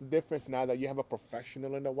 at least the difference now that you have a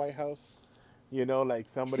professional in the White House, like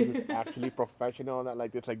somebody who's actually professional, not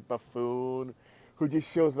like this like buffoon who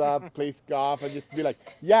just shows up, plays golf, and just be like,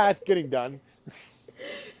 yeah, it's getting done.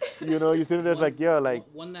 You sit there like, yo, like.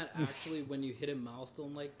 One that actually, when you hit a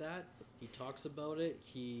milestone like that, he talks about it.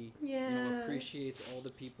 He appreciates all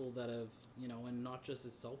the people that have, and not just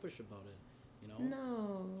is selfish about it.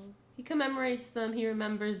 No, he commemorates them. He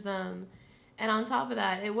remembers them, and on top of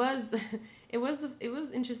that, it was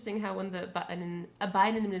interesting how when the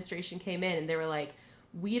Biden administration came in and they were like,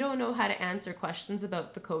 we don't know how to answer questions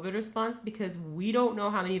about the COVID response because we don't know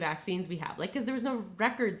how many vaccines we have. Like, because there was no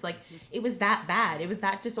records. Like, it was that bad. It was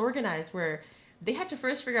that disorganized where they had to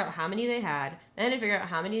first figure out how many they had, then to figure out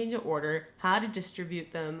how many to order, how to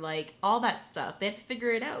distribute them, like all that stuff. They had to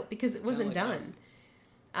figure it out because it wasn't like done. us.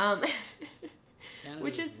 Um, Canada's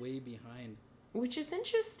which is way behind. which is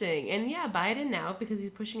interesting. And yeah, Biden now, because he's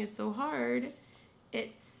pushing it so hard,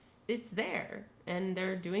 it's there, and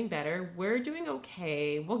they're doing better. We're doing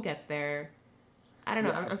okay. We'll get there. I don't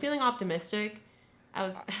know. I'm feeling optimistic. I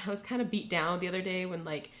was kind of beat down the other day when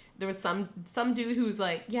like there was some dude who was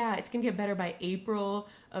like, yeah, it's gonna get better by April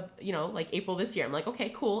of like April this year. I'm like, okay,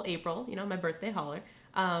 cool, April. My birthday, holler.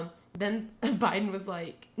 Then Biden was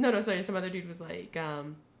like, no, sorry, some other dude was like,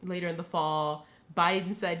 later in the fall.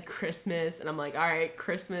 Biden said Christmas, and I'm like, all right,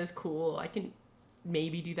 Christmas, cool. I can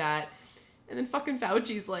maybe do that. And then fucking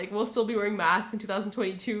Fauci's like, we'll still be wearing masks in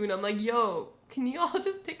 2022, and I'm like, yo, can you all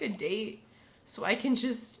just pick a date so I can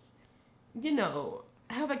just,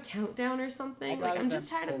 have a countdown or something? Like, I'm just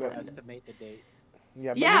tired of it. Estimate the date.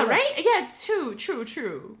 Yeah, right? Yeah,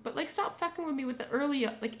 true. But like, stop fucking with me with the early,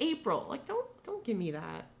 like April. Like, don't give me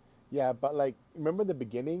that. Yeah, but like, remember the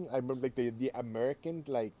beginning? I remember like the Americans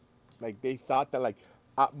like they thought that like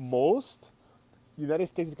at most, United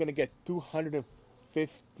States is gonna get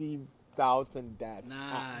 250,000 deaths.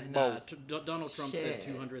 Nah. Most. Donald Trump Shit.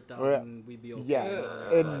 said 200,000. We'd be okay.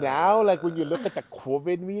 Yeah, and now like when you look at the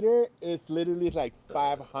COVID meter, it's literally like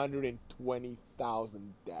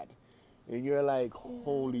 520,000 dead, and you're like,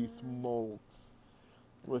 holy smokes!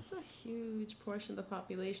 That's a huge portion of the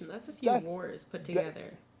population. That's a few That's- wars put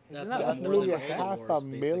together. That's That's more literally than all half the a wars,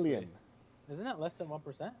 million. basically. Isn't it less than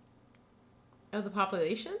 1%? Of the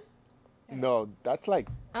population? No, that's like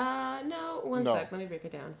No. One No. sec. Let me break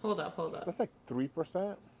it down. Hold up. that's like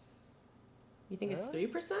 3%. You think it's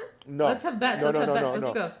 3%? No. Let's have bets. No, Let's no, have no, bets. no,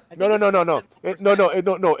 Let's no. go.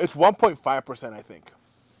 No. It's 1.5%. I think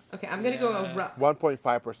Okay, I'm gonna go a Yeah. rough.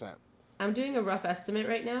 1.5%. I'm doing a rough estimate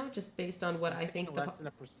right now, just based on what I think. Less than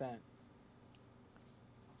 1%.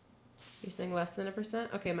 You're saying less than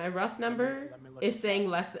 1%. Okay, my rough number let me look is at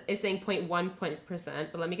saying is saying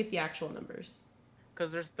 0.1%. But let me get the actual numbers.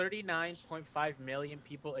 Because there's 39.5 million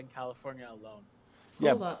people in California alone.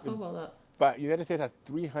 Yeah, Hold up. but United States has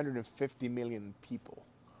 350 million people.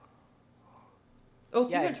 Oh,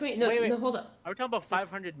 Yeah, 320. No, wait. no, hold up. Are we talking about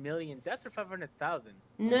 500 million deaths or 500,000?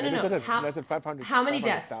 No. That's at 500. How many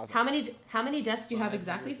deaths? 500,000. How many deaths do you have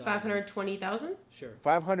exactly? 500,000. 520,000? Sure.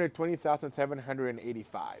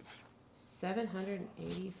 520,785.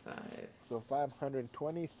 785. So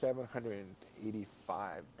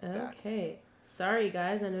 785 deaths. Okay. Sorry,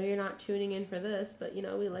 guys. I know you're not tuning in for this, but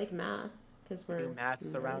we like math because we're Do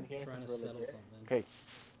maths around here. Trying to It's settle legit. something. Okay,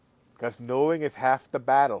 because knowing is half the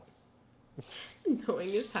battle. Knowing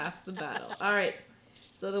is half the battle. All right.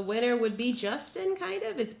 So the winner would be Justin, kind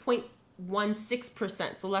of. It's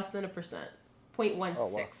 0.16%, so less than 1%.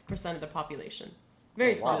 0.16% of the population.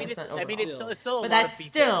 Very Oh, small wow. percent I overall. mean, it's still a but lot that's of people.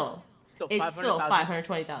 still, Still it's still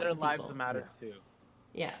 520,000 Their people. lives matter too.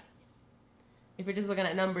 Yeah. If you're just looking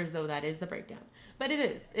at numbers, though, that is the breakdown. But it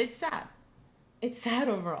is. It's sad. It's sad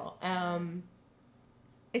overall.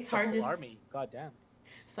 It's The hard whole to. army. Goddamn.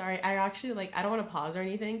 Sorry, I actually I don't want to pause or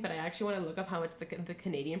anything, but I actually want to look up how much the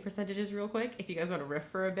Canadian percentage is real quick. If you guys want to riff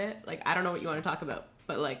for a bit, I don't know what you want to talk about,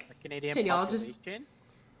 but The Canadian can y'all population.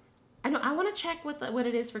 I know I want to check what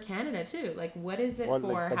it is for Canada too. Like, what is it Well, for?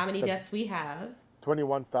 like How many deaths we have?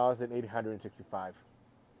 21,865.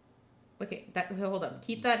 Okay, hold up.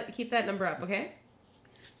 Keep that number up, okay?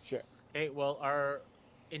 Sure. Okay, well,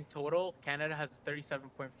 in total, Canada has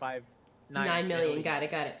 37.59 9 million. Got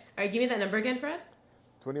it. All right, give me that number again, Fred.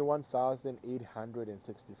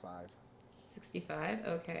 21,865. 65.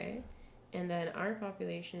 Okay, and then our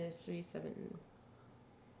population is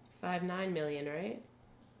 3,759 million, right?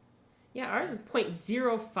 Yeah, ours is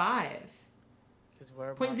 0.05. Because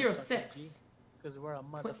we're a 0.06. Because we're a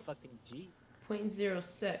motherfucking G.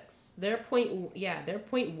 0.06. They're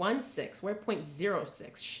 0.16. We're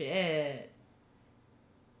 0.06. Shit.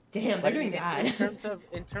 Damn, they're doing bad.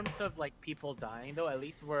 In terms of like people dying though, at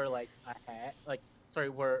least we're like ahead.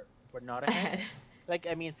 We're not ahead. Like,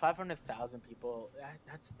 I mean, 500,000 people.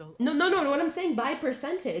 That's still. No. What I'm saying, by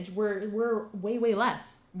percentage, we're way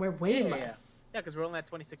less. We're way less. Yeah, because we're only at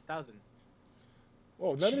 26,000.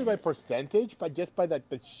 Well, not only by percentage, but just by the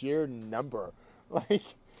sheer number. Like.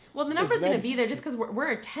 Well, the number's It's gonna not- be there just because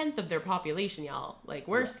we're a tenth of their population, y'all. Like,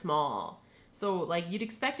 we're small. So, like, you'd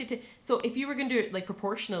expect it to. So, if you were gonna do it like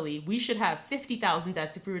proportionally, we should have 50,000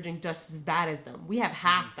 deaths if we were doing just as bad as them. We have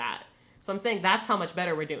half that. So I'm saying that's how much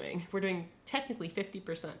better we're doing. We're doing technically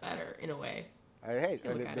 50% better in a way. Hey,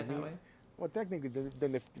 You look at it that way. well, technically,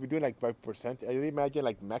 then if we do like by percent, I imagine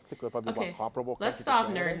like Mexico is probably more Okay, comparable. let's country to stop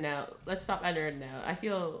Canada. nerding out. Let's stop nerding out. I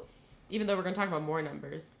feel even though we're going to talk about more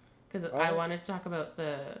numbers, because I wanted to talk about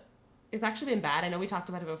it's actually been bad. I know we talked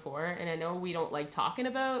about it before, and I know we don't like talking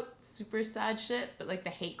about super sad shit, but like the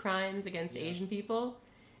hate crimes against Asian people,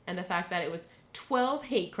 and the fact that it was 12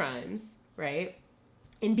 hate crimes, right,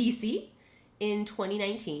 in BC in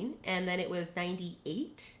 2019, and then it was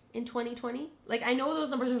 98 in 2020. Like, I know those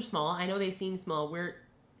numbers are small. I know they seem small. We're,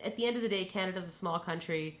 at the end of the day, Canada's a small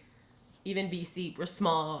country. Even BC, we're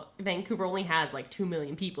small. Vancouver only has like 2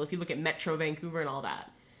 million people if you look at Metro Vancouver and all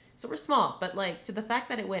that. So we're small, but like, to the fact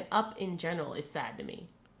that it went up in general is sad to me.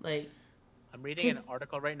 Like, I'm reading an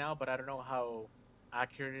article right now, but I don't know how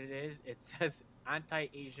accurate it is. It says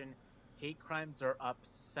anti-Asian hate crimes are up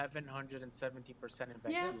 770% in Vancouver.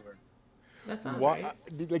 Yeah. That sounds What, right.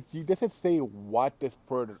 like, you doesn't say what this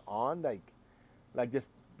put it on, like this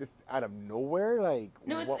out of nowhere, like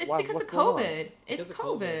No, it's what, because what's of going on? COVID. It's Because of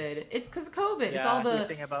COVID. COVID. It's because of COVID. It's Yeah, all the the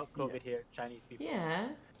thing about COVID here, Chinese people. yeah.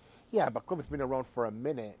 Yeah, but COVID's been around for a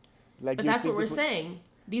minute. Like, But you that's think what we're this would- saying.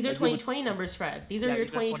 These are like, you would- 2020 numbers, Fred. These are Yeah, your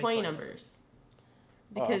these are 2020 2020. numbers.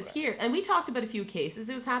 Because okay. here, and we talked about a few cases.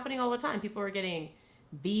 It was happening all the time. People were getting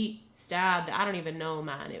beat, stabbed. I don't even know,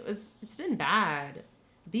 man. It's been bad.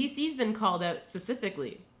 BC's been called out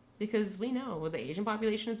specifically because we know the Asian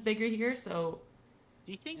population is bigger here. So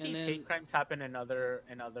Do you think And these then- hate crimes happen in other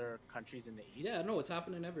countries in the East? Yeah, no, it's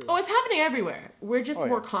happening everywhere. it's happening everywhere. We're just Oh,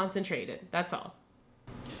 more yeah. concentrated. That's all.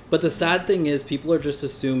 But the sad thing is, people are just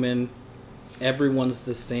assuming everyone's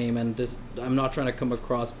the same, and this, I'm not trying to come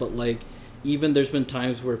across, but like, even there's been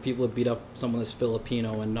times where people have beat up someone that's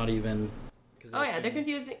Filipino and not even. Oh yeah, they're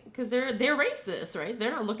confusing because they're racist, right?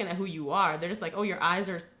 They're not looking at who you are. They're just like, oh, your eyes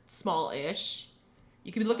are small-ish.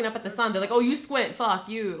 You could be looking up at the sun. They're like, oh, you squint. Fuck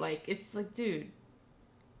you. Like, it's like, dude,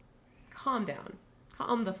 calm down.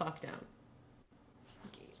 Calm the fuck down.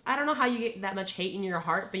 I don't know how you get that much hate in your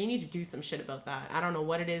heart, but you need to do some shit about that. I don't know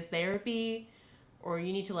what it is, therapy, or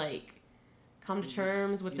you need to like come to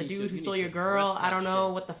terms with you the need to- dude who you stole need your to girl. address I don't that know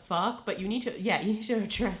shit. what the fuck, but you need to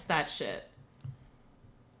address that shit.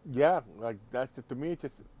 Yeah, like that's to me.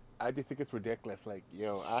 I just think it's ridiculous. Like,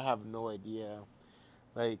 yo, I have no idea.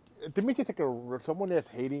 Like, to me, it's just like someone that's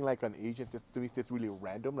hating like an Asian. Just to me, it's just really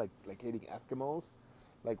random. Like hating Eskimos.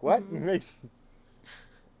 Like what? Like,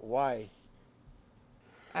 why?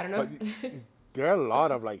 I don't know. But there are a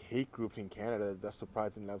lot of like hate groups in Canada. That's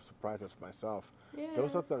surprising. That surprised us myself. Yeah.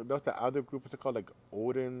 Those the other group. What's it called? Like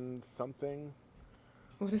Odin something.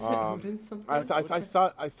 What is it? Um, Odin something?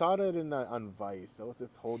 I saw that in on Vice. So it's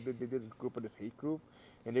this whole they did a group of this hate group,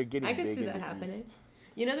 and they're getting I could big see in that the happening. East.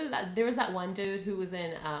 You know that there was that one dude who was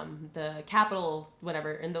in the Capitol,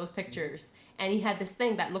 whatever, in those pictures, and he had this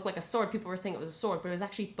thing that looked like a sword. People were saying it was a sword, but it was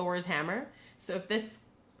actually Thor's hammer. So if this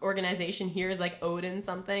organization here is like Odin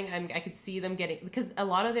something, I could see them getting, because a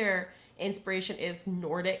lot of their inspiration is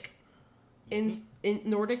Nordic,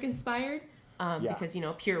 Nordic inspired. Yeah. Because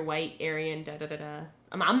pure white Aryan da da da da.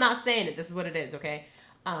 I'm not saying it. This is what it is, okay?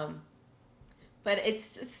 But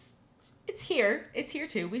it's just. It's here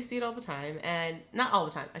too. We see it all the time, and not all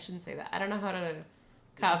the time. I shouldn't say that. I don't know how to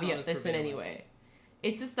just not caveat as this in any prevalent. way.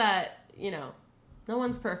 It's just that no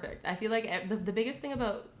one's perfect. I feel like the biggest thing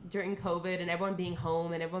about during COVID and everyone being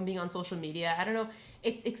home and everyone being on social media, I don't know,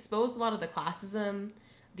 it exposed a lot of the classism,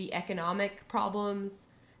 the economic problems,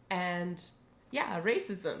 and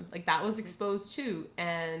racism. Like that was exposed too,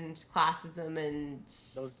 and classism and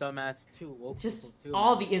Those dumbass too. Woke just people too,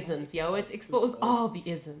 all man. the isms, yo. It's exposed all the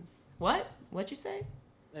isms. What'd you say?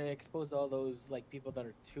 They expose all those like people that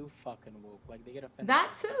are too fucking woke. Like they get offended.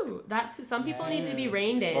 That too. Some people needed to be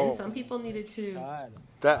reined in. Oh. Some people needed to. God.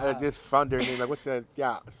 That I just found their name. Like what's that?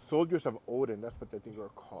 Yeah, Soldiers of Odin. That's what I think they're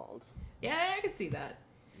called. Yeah, I can see that.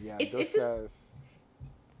 Yeah, It's- those it's just- guys.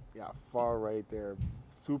 Yeah, far right. They're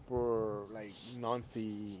super like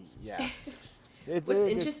Nancy. Yeah. What's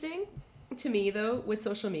interesting to me though with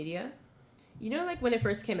social media, like when it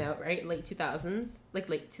first came out, right, late 2000s, like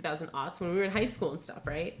late 2000 aughts, when we were in high school and stuff,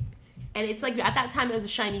 right? And it's like at that time it was a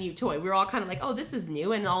shiny new toy. We were all kind of like, oh, this is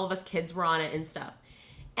new, and all of us kids were on it and stuff.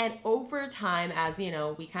 And over time, as we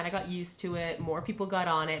kind of got used to it, more people got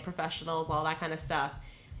on it, professionals, all that kind of stuff.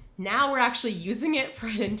 Now we're actually using it for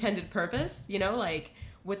an intended purpose, like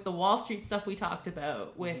with the Wall Street stuff we talked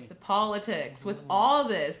about, with the politics, with all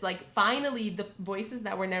this, like finally the voices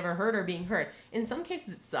that were never heard are being heard. In some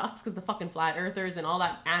cases it sucks because the fucking flat earthers and all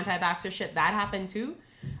that anti-vaxxer shit, that happened too.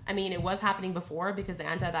 I mean, it was happening before because the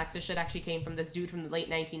anti-vaxxer shit actually came from this dude from the late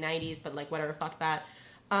 1990s, but like whatever, fuck that.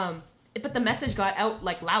 But the message got out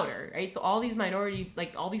like louder, right? So all these minority,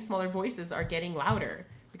 like all these smaller voices are getting louder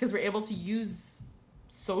because we're able to use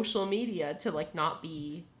social media to like not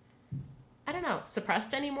be, I don't know,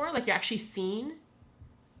 suppressed anymore. Like you're actually seen.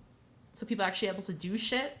 so people are actually able to do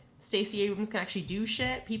shit. Stacey Abrams can actually do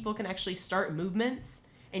shit. People can actually start movements,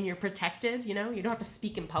 and you're protected. You don't have to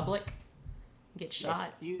speak in public and get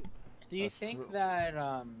shot. Do you That's think true. that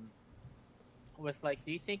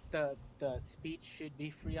do you think the speech should be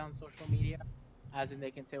free on social media, as in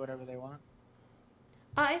they can say whatever they want?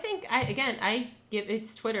 I think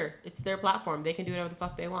it's Twitter. It's their platform. They can do whatever the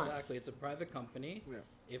fuck they want. Exactly. It's a private company. Yeah.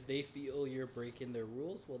 If they feel you're breaking their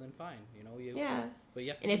rules, well then fine. Yeah. But you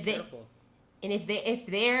have to And be if they- careful. And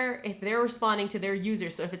if they're responding to their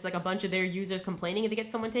users, so if it's like a bunch of their users complaining and they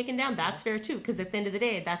get someone taken down, that's fair too. Because at the end of the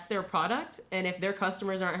day, that's their product, and if their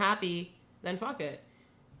customers aren't happy, then fuck it.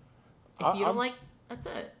 If you don't like, that's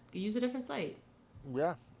it. Use a different site.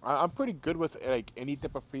 Yeah, I'm pretty good with like any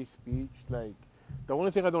type of free speech. Like, the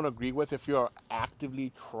only thing I don't agree with, if you're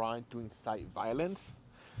actively trying to incite violence,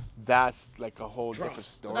 that's like a whole different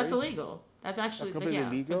story. Well, that's illegal. That's actually That's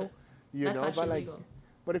completely legal. That's But actually like, legal.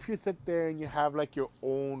 but if you sit there and you have like your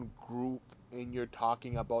own group and you're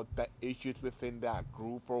talking about the issues within that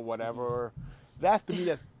group or whatever, that's to me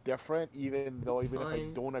that's different. Even though It's even if I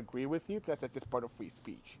fine. don't agree with you, because that's just part of free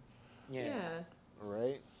speech, Yeah.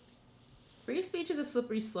 right? Free speech is a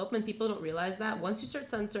slippery slope, and people don't realize that. Once you start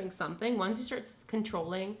censoring something, once you start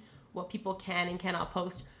controlling what people can and cannot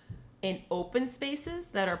post in open spaces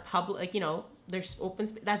that are public, there's open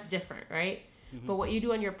that's different, right? But what you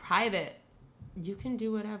do on your private, you can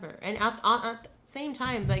do whatever. And at the same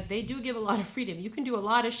time, like, they do give a lot of freedom. You can do a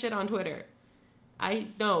lot of shit on Twitter. I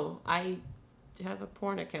know. I have a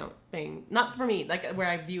porn account thing. Not for me, like, where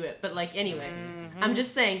I view it, but, like, anyway. I'm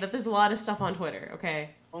just saying that there's a lot of stuff on Twitter,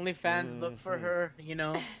 okay? Only fans look for her,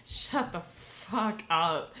 Shut the fuck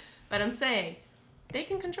up. But I'm saying, they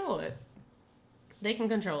can control it. They can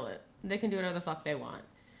control it. They can do whatever the fuck they want.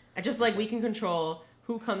 Just like we can control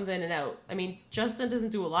who comes in and out. I mean, Justin doesn't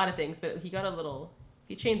do a lot of things, but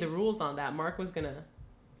he changed the rules on that. Mark was gonna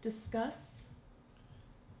discuss.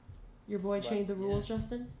 Your boy changed the rules,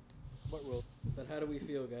 Justin? What rule? But how do we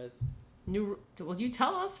feel, guys? Well, you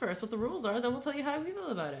tell us first what the rules are, then we'll tell you how we feel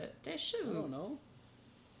about it. I Shoot. don't know.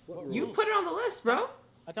 What You rules? put it on the list, bro.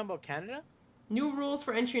 I'm talking about Canada. New rules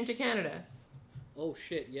for entry into Canada. Oh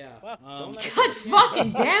shit, yeah. Fuck, don't let it God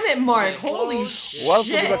fucking damn it, Mark. Holy shit.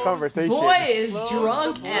 Welcome to the conversation. Boy is Close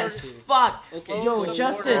drunk the as border. fuck. Okay, Yo, so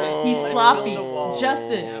Justin, Oh. he's Let's sloppy. build the wall.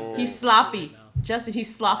 Justin, Yeah, he's I'm sloppy. now. Justin,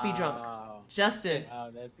 he's sloppy drunk. Wow. Justin, Wow,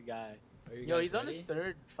 that's the guy. Are you Yo, guys he's on his ready?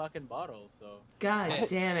 third fucking bottle, so. god Hey,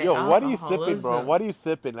 damn it. Yo, what are you sipping, bro? alcoholism. What are you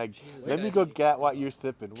sipping? Like, Jesus let me Christ. go get what you're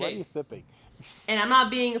sipping. What are Okay. you sipping? And I'm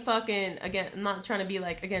not being I'm not trying to be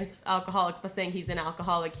like against alcoholics by saying he's an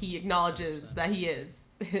alcoholic. He acknowledges that he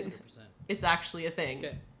is. 100%. It's actually a thing.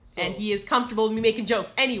 Okay. So, And he is comfortable with me making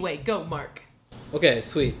jokes. Anyway, go, Mark. Okay,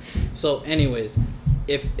 sweet. So, anyways,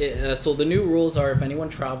 so the new rules are if anyone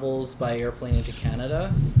travels by airplane into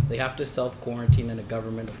Canada, they have to self quarantine in a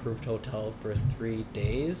government-approved hotel for 3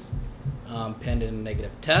 days, pending a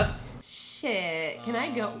negative test. Shit. Can I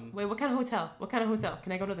go? Wait, what kind of hotel? What kind of hotel?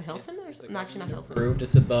 Can I go to the Hilton or It's a something? No, actually, not Hilton. Approved.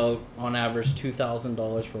 It's about on average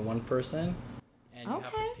 $2,000 for one person, and you have to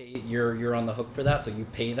Okay. pay. You're on the hook for that, so you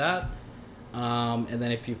pay that. And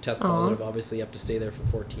then if you test positive, obviously you have to stay there for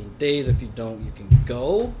 14 days. If you don't, you can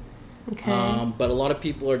go. Okay. But a lot of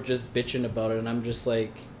people are just bitching about it, and I'm just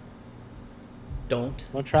like, don't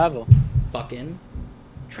Don't travel. fucking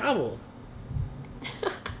travel.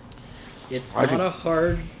 It's I not think- a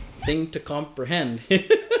hard thing to comprehend.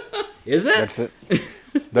 Is it? That's it.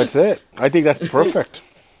 That's it. I think that's perfect.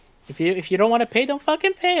 If you don't want to pay, don't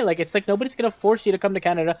fucking pay. Like, it's like nobody's gonna force you to come to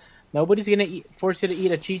Canada. Nobody's gonna force you to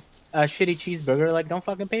eat a shitty cheeseburger. Like, don't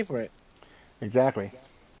fucking pay for it. Exactly.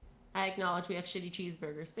 I acknowledge we have shitty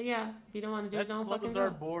cheeseburgers, but yeah, if you don't want to do Let's it, don't fucking close our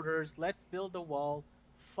go. borders. Let's build a wall.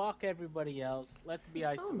 Fuck everybody else. Let's be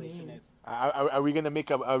You're so mean. isolationists. Are we gonna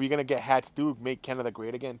Are we gonna get hats too? Make Canada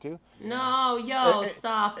great again too? No, yo,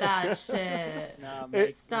 stop that shit. Nah,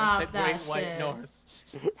 Stop make the that Great White shit. North.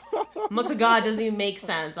 Mukagad doesn't even make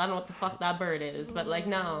sense. I don't know what the fuck that bird is, but like,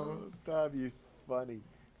 no. That'd be funny.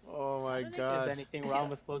 Oh my I don't think god. there's anything wrong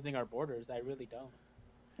with closing our borders. I really don't.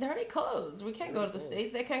 They're already closed. We can't go to the closed.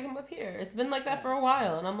 States. They can't come up here. It's been like that for a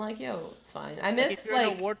while, and I'm like, yo, it's fine. I If miss, you're in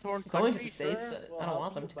like, a war-torn going to country, the States, sure, but we'll I don't help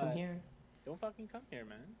want them you, to come but here. Don't fucking come here,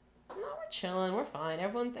 man. No, we're chilling. We're fine.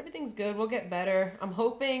 Everything's good. We'll get better. I'm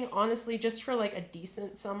hoping, honestly, just for like a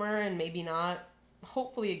decent summer and maybe not.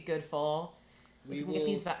 Hopefully, a good fall. We We can get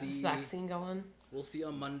will this see. vaccine going. We'll see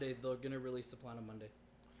on Monday. They're gonna release the plan on Monday.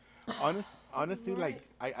 Honestly, Right.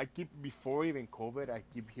 like I keep before even COVID, I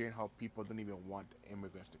keep hearing how people don't even want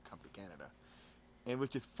immigrants to come to Canada. And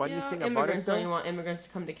which is funniest Yeah, thing about it, immigrants don't though, even want immigrants to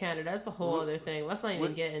come to Canada. That's a whole Wh- other thing. Let's not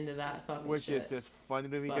even wh- get into that fucking which shit. is just funny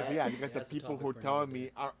to me because But- because the That's a people topic who for tell another me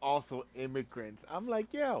day. are also immigrants. I'm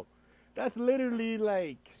like, yo, that's literally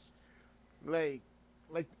like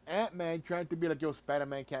Ant-Man trying to be like, yo,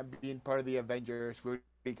 Spider-Man can't be in part of the Avengers.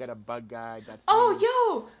 We got a bug guy. That's Oh, me.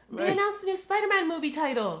 yo! They Like- announced the new Spider-Man movie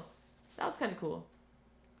title. That was kind of cool.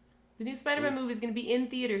 The new Spider-Man movie is going to be in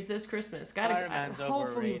theaters this Christmas. Spider-Man's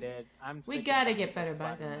hopefully, overrated. I'm we sick gotta and get tired better of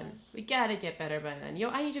by Spider-Man. then. We gotta get better by then. Yo,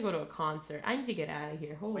 I need to go to a concert. I need to get out of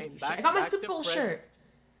here. Holy Wait, shit! back- I got my back Super to Bowl Fred's- shirt.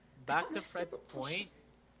 Back my to Fred's Super Bowl point.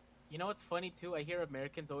 You know what's funny too? I hear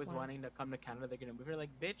Americans always What? wanting to come to Canada. They're gonna move here. Like,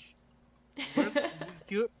 bitch,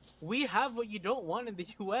 we have what you don't want in the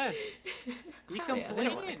U.S. You Hell yeah, they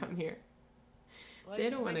don't want to complain. come here. Like, They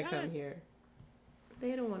don't my want to God. come here.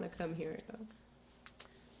 They don't want to come here though.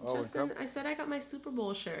 Oh, Justin, I said I got my Super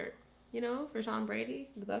Bowl shirt. You know, for Tom Brady,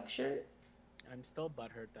 the Buck shirt. I'm still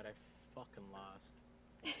butthurt that I fucking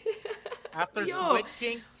lost after Yo,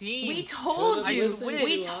 switching teams. we told I you. just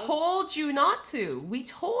We lost. told you not to. We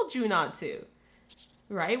told you not to.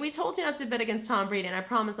 Right? We told you not to bet against Tom Brady, and I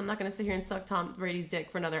promise I'm not going to sit here and suck Tom Brady's dick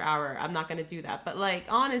for another hour. I'm not going to do that. But, like,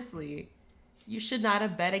 honestly, you should not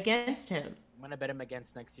have bet against him. I'm gonna bet him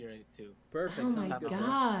against next year too. Perfect. Oh my Sounds good, bro.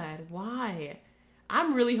 God. Why?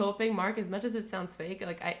 I'm really hoping, Mark, as much as it sounds fake,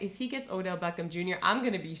 like, if he gets Odell Beckham Jr., I'm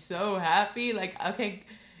going to be so happy. Like, okay,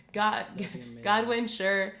 That'd be amazing. Godwin,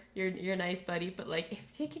 sure, you're nice, buddy, but like if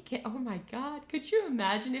he could get, oh my God, could you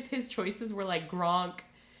imagine if his choices were like Gronk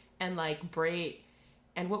and like Brait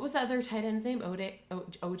and what was that other tight end's name? OJ?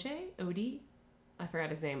 I forgot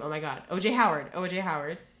his name. Oh my God, OJ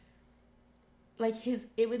Howard. Like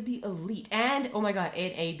it would be elite, and oh my God,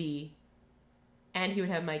 and AB, and he would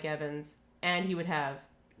have Mike Evans, and he would have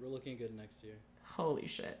We're looking good next year. holy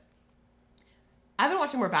shit. I've been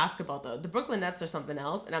watching more basketball though. The Brooklyn Nets are something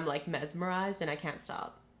else, and I'm like mesmerized, and I can't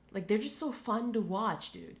stop. Like they're just so fun to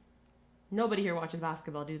watch, dude. Nobody here watches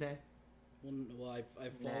basketball, do they? Well, I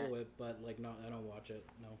follow it, but like not. I don't watch it.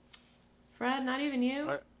 No. Fred, not even you.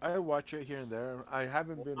 I watch it here and there. I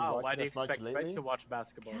haven't been Wow, why do watching you as much expect Fred lately. to watch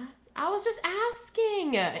basketball? Cats? I was just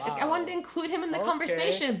asking. I wanted to include him in the Okay,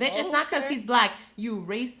 conversation, bitch. It's not because okay. he's black. You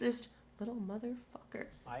racist little motherfucker.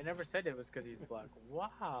 I never said it was because he's black.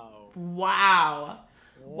 Wow.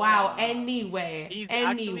 Wow. Anyway. He's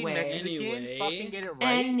actually anyway. Mexican. Anyway. Fucking get it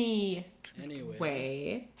right.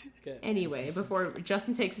 Anyway. Okay. Anyway, before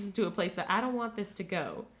Justin takes us into a place that I don't want this to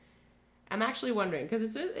go, I'm actually wondering,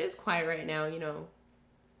 because it's quiet right now, you know,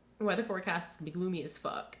 weather forecasts can be gloomy as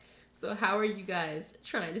fuck. So how are you guys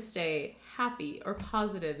trying to stay happy or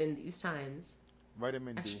positive in these times?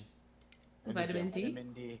 Vitamin D. Actually, And the vitamin gel. D?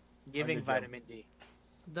 Vitamin D. Giving the gel. vitamin D.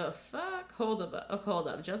 The fuck? Hold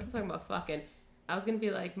up. Justin's talking about fucking. I was going to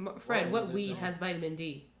be like, Fred, Whoa, what no, weed don't. has vitamin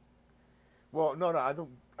D? Well, no, I don't.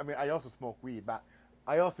 I mean, I also smoke weed, but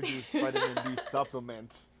I also use vitamin D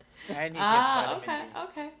supplements. And he gets Ah, vitamin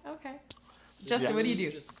okay. Justin, what do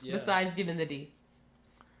you do Yeah. besides giving the D?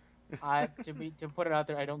 D. To put it out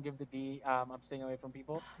there, I don't give the D. I'm staying away from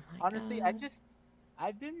people. Oh my Honestly, God.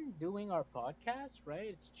 I've been doing our podcast, right?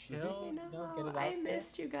 It's chill, I you know, get it know. out I there.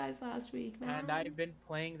 missed you guys last week, man. And I've been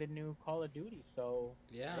playing the new Call of Duty, so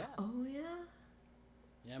Yeah. yeah. Oh yeah.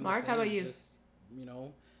 Yeah. I'm the Mark, how about same, you? Just, you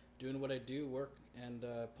know, doing what I do, work and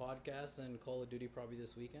podcasts and Call of Duty probably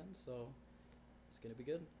this weekend. So it's gonna be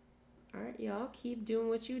good. All right, y'all keep doing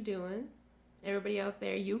what you doing. Everybody out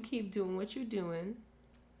there, you keep doing what you doing.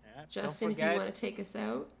 Yeah, Justin, don't if you forget, want to take us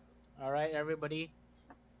out. all right, everybody.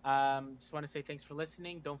 Just want to say thanks for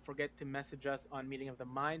listening. Don't forget to message us on Meeting of the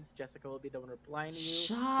Minds. Jessica will be the one replying to you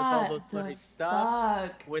Shut with all those the flirty stuff.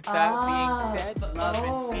 fuck With that being said, up. love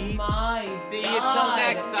Oh and peace. my See you till God.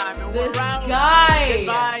 next time. And This we're out. guy.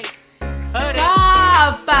 Goodbye. Hoodie.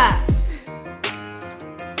 Stop!